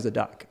fact. A duck is a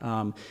duck.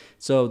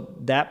 So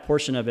that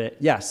portion of it,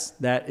 yes,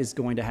 that is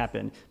going to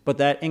happen. But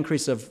that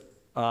increase of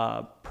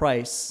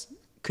price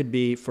could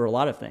be for a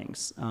lot of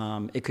things.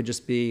 It could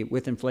just be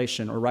with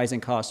inflation or rising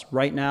costs.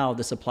 Right now,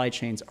 the supply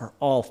chains are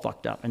all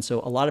fucked up. And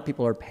so a lot of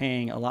people are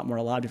paying a lot more,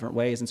 a lot of different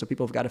ways. And so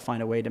people have got to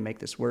find a way to make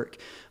this work.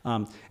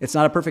 It's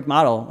not a perfect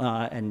model,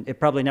 and it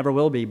probably never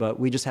will be, but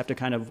we just have to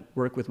kind of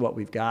work with what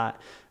we've got.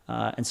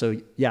 And so,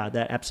 yeah,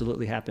 that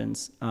absolutely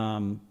happens.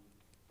 And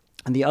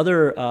the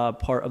other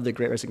part of the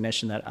Great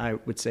Resignation that I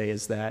would say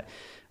is that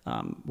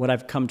what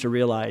I've come to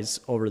realize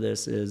over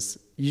this is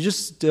you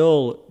just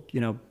still,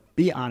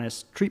 be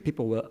honest, treat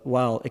people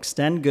well,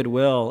 extend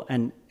goodwill,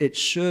 and it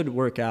should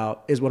work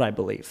out, is what I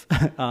believe.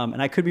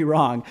 And I could be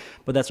wrong,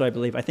 but that's what I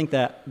believe. I think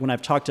that when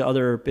I've talked to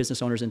other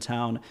business owners in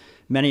town,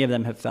 many of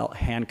them have felt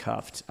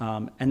handcuffed.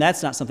 And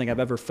that's not something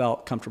I've ever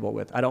felt comfortable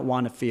with. I don't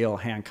want to feel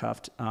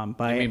handcuffed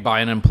by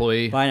an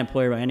employee? By an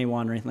employer, by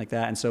anyone or anything like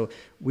that. And so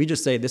we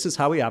just say, this is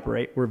how we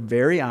operate. We're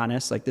very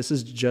honest. Like, this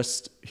is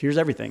just, here's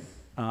everything.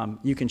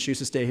 You can choose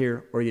to stay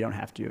here or you don't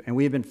have to. And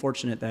we have been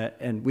fortunate that,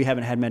 and we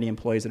haven't had many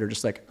employees that are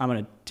just like, I'm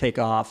going to take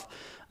off.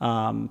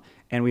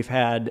 And we've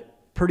had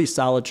pretty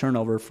solid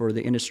turnover for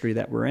the industry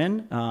that we're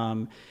in.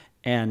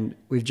 And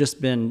we've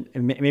just been,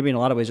 maybe in a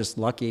lot of ways, just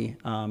lucky.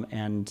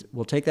 And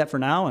we'll take that for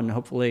now. And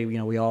hopefully,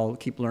 we all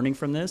keep learning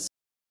from this.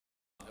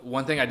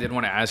 One thing I did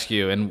want to ask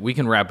you, and we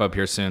can wrap up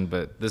here soon,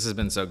 but this has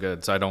been so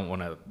good, so I don't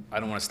want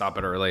to stop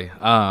it early.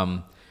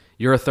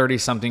 You're a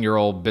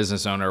 30-something-year-old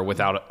business owner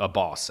without a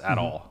boss at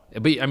all.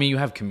 But I mean, you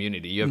have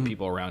community, you have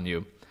people around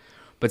you.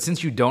 But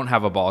since you don't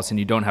have a boss and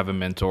you don't have a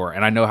mentor,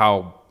 and I know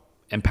how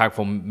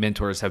impactful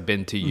mentors have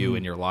been to you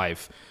in your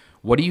life,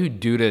 what do you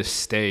do to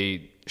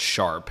stay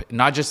sharp,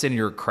 not just in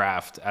your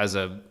craft as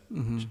a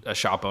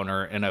shop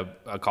owner and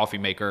a coffee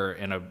maker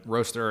and a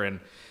roaster,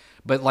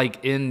 but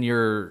like in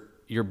your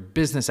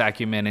business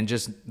acumen and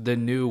just the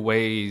new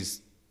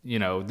ways,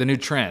 the new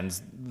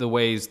trends, the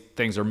ways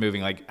things are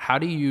moving? Like, how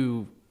do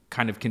you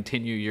kind of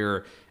continue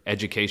your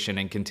education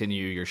and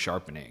continue your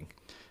sharpening?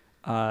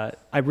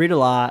 I read a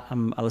lot.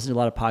 I listen to a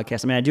lot of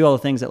podcasts. I mean, I do all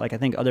the things that I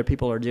think other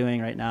people are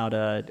doing right now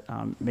to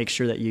make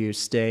sure that you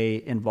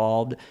stay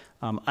involved.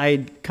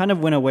 I kind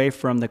of went away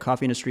from the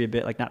coffee industry a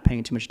bit, not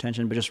paying too much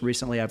attention, but just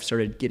recently I've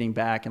started getting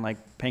back and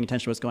paying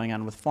attention to what's going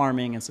on with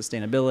farming and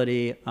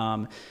sustainability.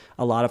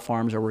 A lot of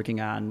farms are working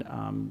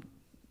on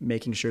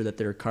making sure that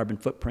their carbon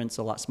footprint's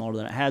a lot smaller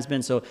than it has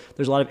been. So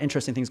there's a lot of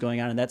interesting things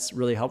going on, and that's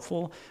really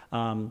helpful.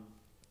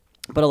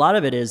 But a lot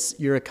of it is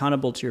you're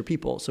accountable to your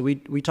people. So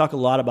we talk a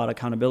lot about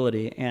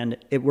accountability, and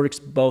it works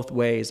both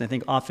ways. I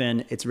think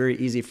often it's very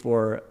easy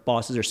for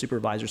bosses or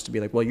supervisors to be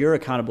like, well, you're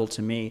accountable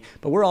to me,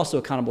 but we're also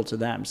accountable to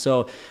them.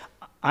 So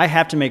I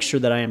have to make sure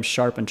that I am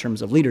sharp in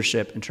terms of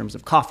leadership, in terms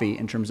of coffee,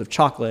 in terms of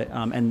chocolate,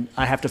 and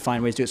I have to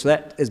find ways to do it. So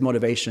that is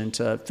motivation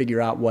to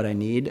figure out what I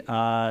need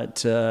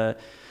to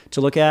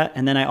look at.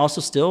 And then I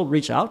also still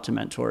reach out to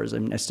mentors,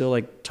 and I still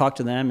talk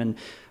to them. And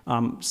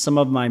some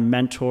of my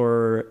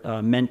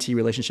mentee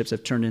relationships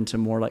have turned into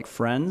more like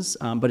friends,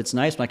 but it's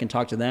nice when I can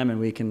talk to them and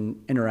we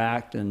can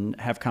interact and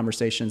have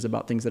conversations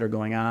about things that are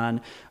going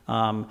on.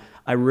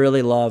 I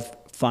really love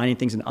finding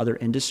things in other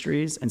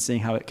industries and seeing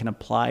how it can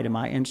apply to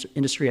my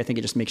industry. I think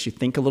it just makes you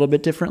think a little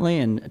bit differently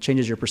and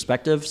changes your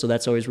perspective. So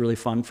that's always really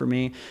fun for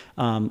me.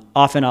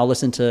 Often I'll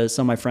listen to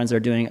some of my friends that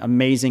are doing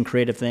amazing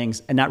creative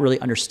things and not really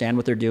understand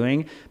what they're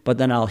doing, but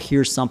then I'll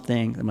hear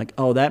something. I'm like,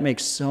 oh, that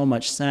makes so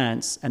much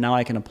sense. And now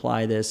I can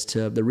apply this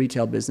to the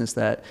retail business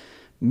that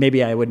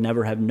maybe I would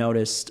never have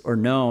noticed or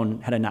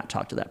known had I not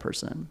talked to that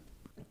person.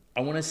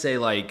 I want to say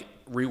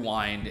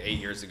rewind 8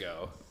 years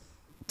ago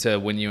to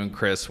when you and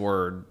Chris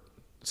were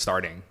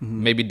starting,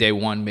 maybe day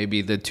one,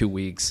 maybe the 2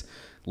 weeks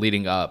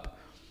leading up.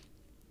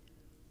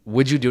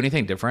 Would you do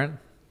anything different?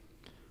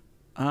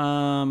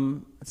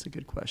 That's a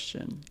good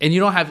question. And you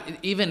don't have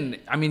you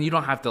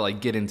don't have to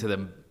get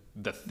into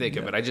the thick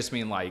of it. I just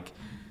mean I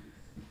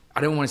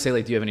don't want to say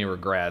do you have any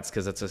regrets,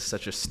 because that's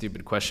such a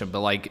stupid question,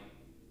 but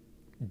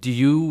do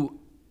you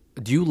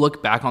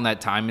look back on that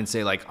time and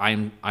say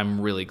I'm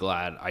really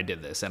glad I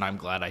did this, and I'm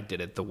glad I did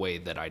it the way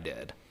that I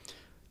did?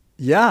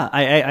 Yeah,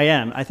 I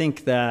am. I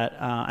think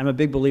that I'm a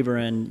big believer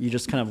in you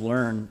just kind of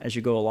learn as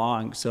you go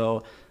along.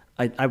 So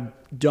I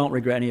don't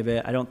regret any of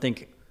it. I don't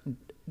think,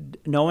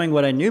 knowing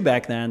what I knew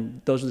back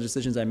then, those are the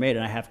decisions I made,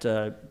 and I have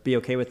to be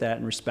okay with that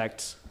and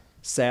respect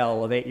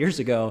Sal of 8 years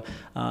ago.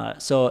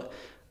 So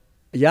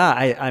yeah,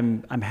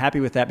 I'm happy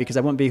with that, because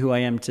I wouldn't be who I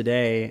am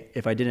today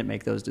if I didn't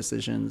make those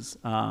decisions.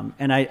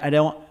 And I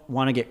don't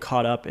want to get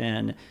caught up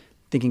in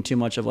thinking too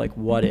much of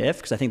what if,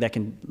 because I think that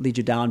can lead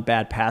you down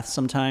bad paths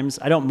sometimes.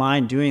 I don't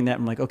mind doing that.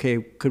 I'm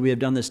okay, could we have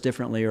done this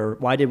differently, or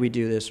why did we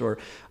do this, or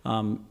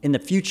in the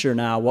future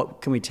now,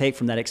 what can we take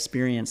from that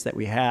experience that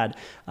we had?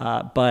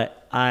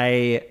 But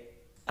I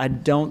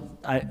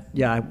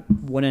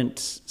wouldn't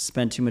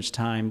spend too much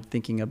time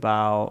thinking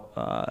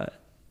about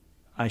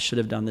I should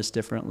have done this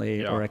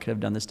differently, or I could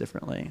have done this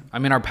differently. I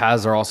mean, our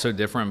paths are all so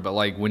different, but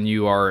when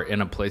you are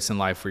in a place in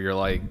life where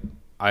you're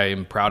I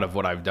am proud of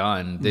what I've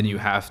done, then you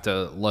have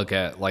to look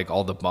at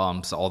all the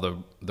bumps, all the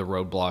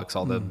roadblocks,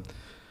 all the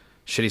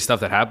shitty stuff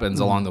that happens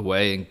along the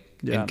way,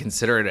 and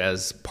consider it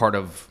as part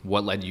of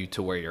what led you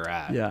to where you're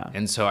at. Yeah.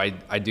 And so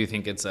I do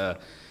think it's a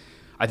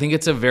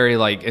very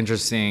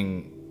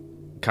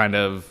interesting kind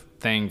of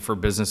thing for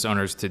business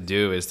owners to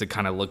do, is to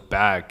kind of look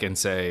back and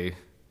say,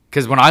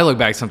 because when I look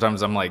back,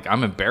 sometimes I'm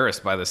I'm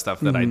embarrassed by the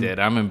stuff that I did.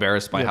 I'm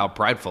embarrassed by how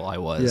prideful I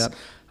was.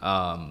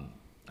 I'm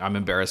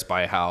embarrassed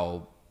by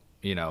how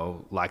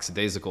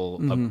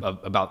lackadaisical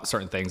about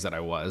certain things that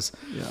I was.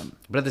 Yeah.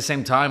 But at the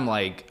same time,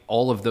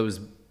 all of those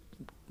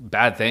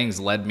bad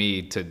things led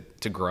me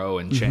to grow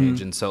and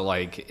change. And so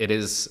it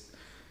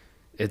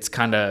it's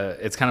kind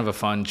of a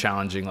fun,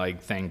 challenging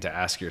like thing to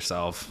ask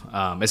yourself,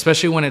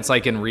 especially when it's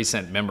like in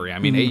recent memory. I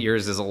mean, 8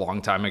 years is a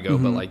long time ago,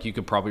 but like you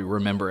could probably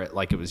remember it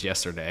like it was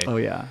yesterday. Oh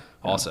yeah.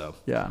 Also.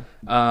 Yeah.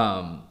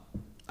 I'm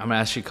gonna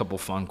ask you a couple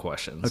fun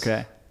questions.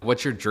 Okay.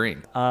 What's your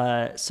drink?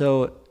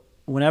 So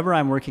whenever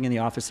I'm working in the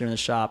office or in the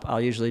shop,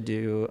 I'll usually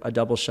do a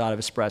double shot of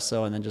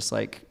espresso and then just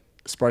like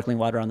sparkling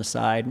water on the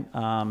side.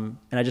 And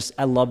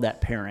I love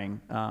that pairing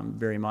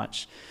very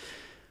much.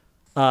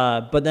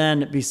 But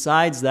then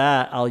besides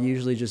that, I'll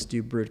usually just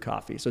do brewed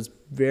coffee. So it's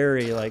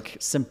very like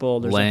simple.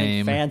 There's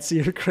nothing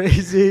fancy or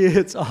crazy.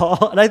 It's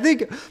all, and I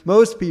think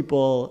most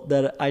people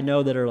that I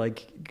know that are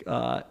like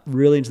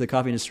really into the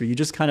coffee industry, you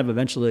just kind of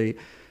eventually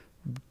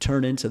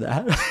turn into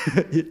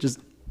that. Just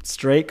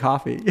straight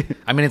coffee.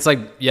 I mean, it's like,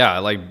 yeah,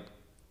 like,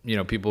 you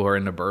know, people who are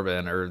into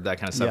bourbon or that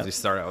kind of stuff, Yep. they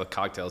start out with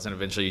cocktails and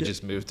eventually you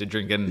just move to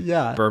drinking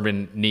Yeah.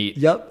 bourbon neat.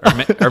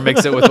 Yep. Or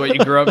mix it with what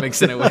you grew up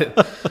mixing it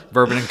with,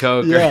 bourbon and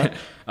Coke. Yeah.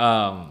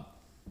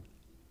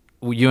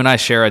 You and I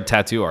share a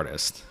tattoo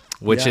artist,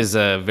 which Yeah. is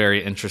a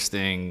very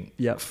interesting,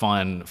 Yep.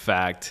 fun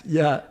fact.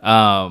 Yeah.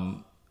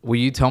 Will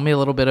you tell me a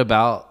little bit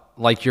about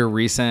like your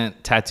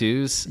recent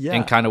tattoos Yeah.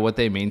 and kind of what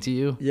they mean to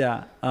you?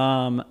 Yeah.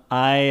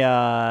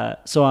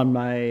 So on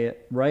my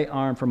right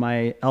arm from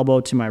my elbow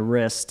to my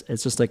wrist,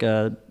 it's just like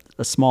a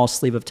small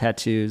sleeve of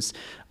tattoos.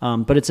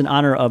 But it's in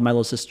honor of my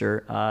little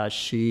sister.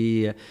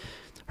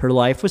 Her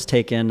life was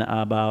taken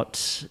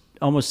about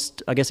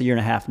almost, I guess, a year and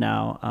a half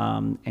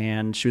now.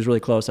 And she was really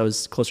close. I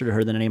was closer to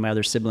her than any of my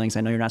other siblings.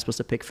 I know you're not supposed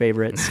to pick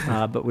favorites,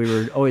 but we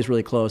were always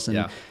really close. And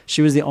Yeah.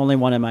 she was the only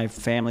one in my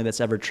family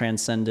that's ever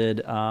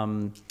transcended,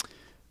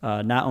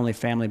 not only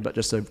family, but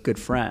just a good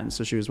friend.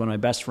 So she was one of my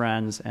best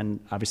friends and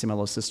obviously my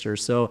little sister.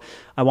 So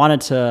I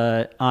wanted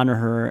to honor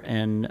her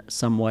in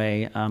some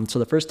way. So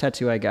the first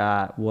tattoo I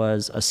got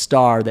was a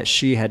star that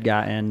she had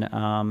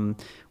gotten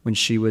when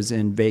she was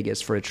in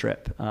Vegas for a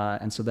trip.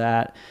 And so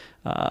that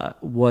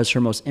was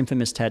her most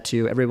infamous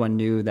tattoo. Everyone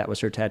knew that was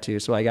her tattoo.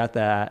 So I got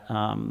that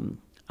on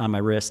my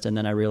wrist. And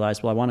then I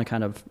realized, well, I want to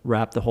kind of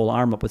wrap the whole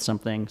arm up with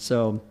something.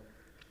 So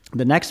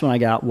the next one I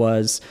got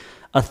was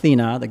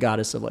Athena, the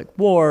goddess of like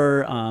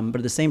war, but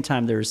at the same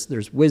time,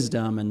 there's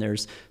wisdom and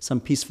there's some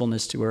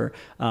peacefulness to her,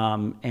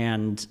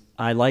 and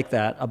I like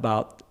that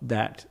about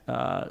that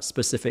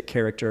specific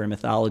character in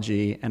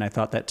mythology, and I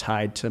thought that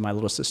tied to my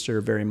little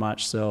sister very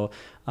much. So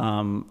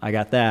I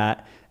got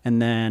that,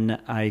 and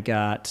then I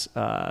got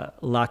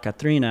La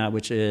Catrina,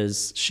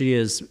 she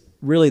is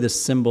really the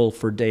symbol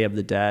for Day of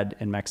the Dead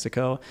in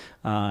Mexico,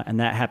 and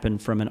that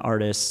happened from an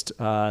artist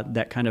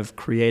that kind of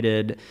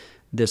created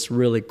this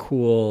really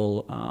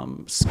cool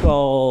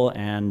skull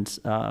and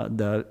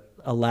the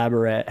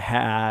elaborate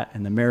hat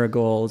and the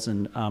marigolds,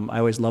 and I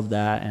always loved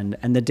that.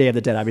 And the Day of the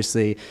Dead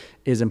obviously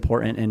is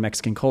important in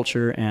Mexican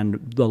culture.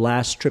 And the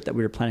last trip that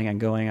we were planning on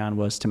going on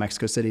was to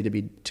Mexico City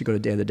to go to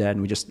Day of the Dead,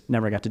 and we just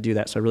never got to do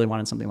that. So I really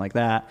wanted something like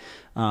that.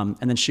 And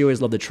then she always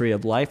loved the Tree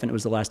of Life, and it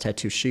was the last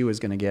tattoo she was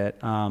going to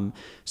get.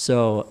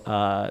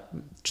 So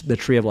the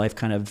Tree of Life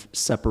kind of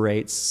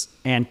separates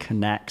and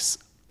connects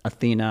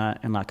Athena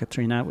and La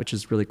Catrina, which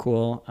is really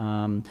cool.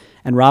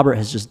 And Robert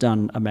has just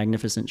done a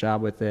magnificent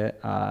job with it.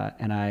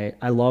 And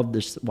I love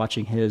this,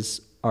 watching his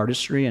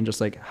artistry and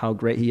just like how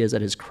great he is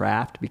at his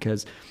craft,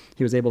 because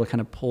he was able to kind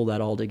of pull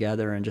that all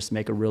together and just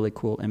make a really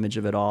cool image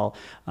of it all.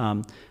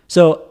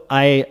 So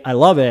I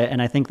love it.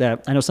 And I think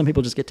that, I know some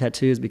people just get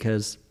tattoos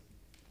because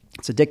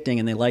it's addicting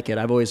and they like it.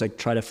 I've always like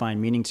tried to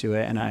find meaning to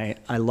it. And I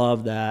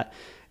love that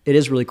it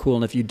is really cool.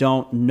 And if you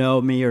don't know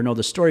me or know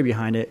the story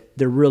behind it,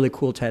 they're really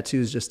cool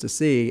tattoos just to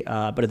see.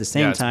 But at the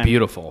same time, it's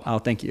beautiful. Oh,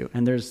 thank you.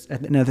 And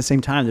at the same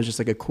time, there's just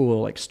like a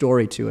cool like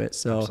story to it.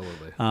 So,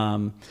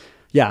 absolutely.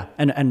 Yeah.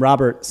 And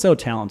Robert, so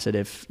talented.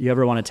 If you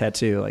ever want a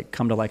tattoo, like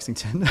come to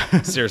Lexington.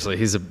 Seriously,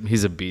 he's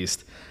a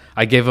beast.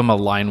 I gave him a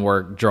line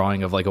work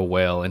drawing of like a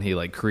whale, and he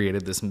like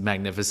created this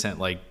magnificent,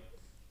 like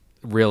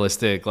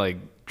realistic, like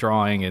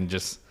drawing,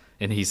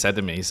 and he said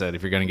to me, if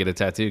you're going to get a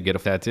tattoo, get a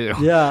tattoo.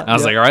 Yeah. And I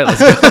was like, all right,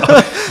 let's go.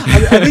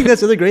 I think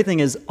that's the other great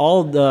thing is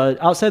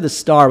outside the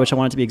star, which I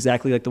want it to be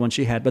exactly like the one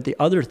she had, but the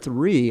other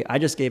three, I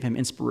just gave him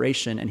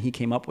inspiration and he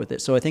came up with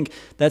it. So I think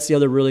that's the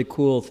other really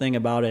cool thing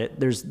about it.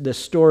 There's the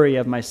story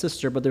of my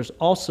sister, but there's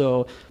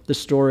also the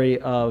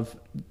story of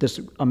this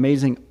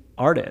amazing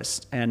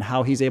artist and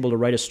how he's able to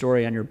write a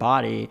story on your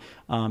body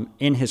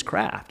in his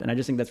craft. And I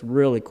just think that's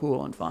really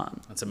cool and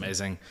fun. That's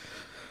amazing.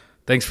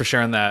 Thanks for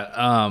sharing that.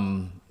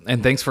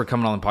 And thanks for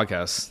coming on the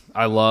podcast.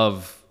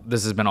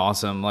 This has been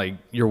awesome. Like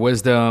your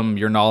wisdom,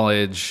 your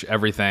knowledge,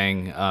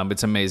 everything.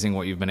 It's amazing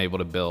what you've been able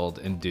to build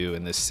and do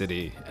in this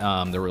city.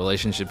 The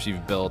relationships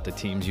you've built, the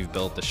teams you've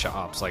built, the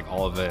shops, like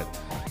all of it.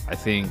 I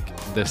think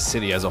the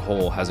city as a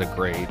whole has a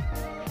great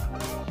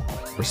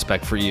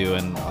respect for you,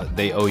 and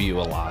they owe you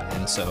a lot.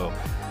 And so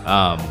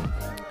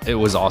it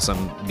was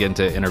awesome getting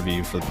to interview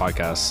you for the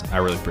podcast. I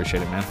really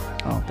appreciate it, man.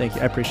 Oh, thank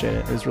you. I appreciate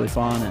it. It was really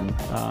fun.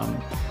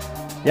 And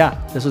yeah,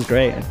 this was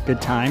great.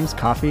 Good times,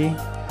 coffee,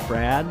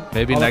 Brad.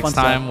 Maybe next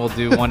time we'll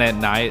do one at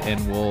night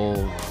and we'll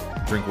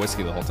drink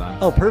whiskey the whole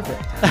time. Oh,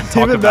 perfect.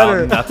 Talk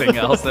about nothing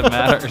else that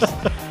matters.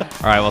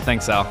 right. Well,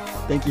 thanks, Sal.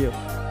 Thank you.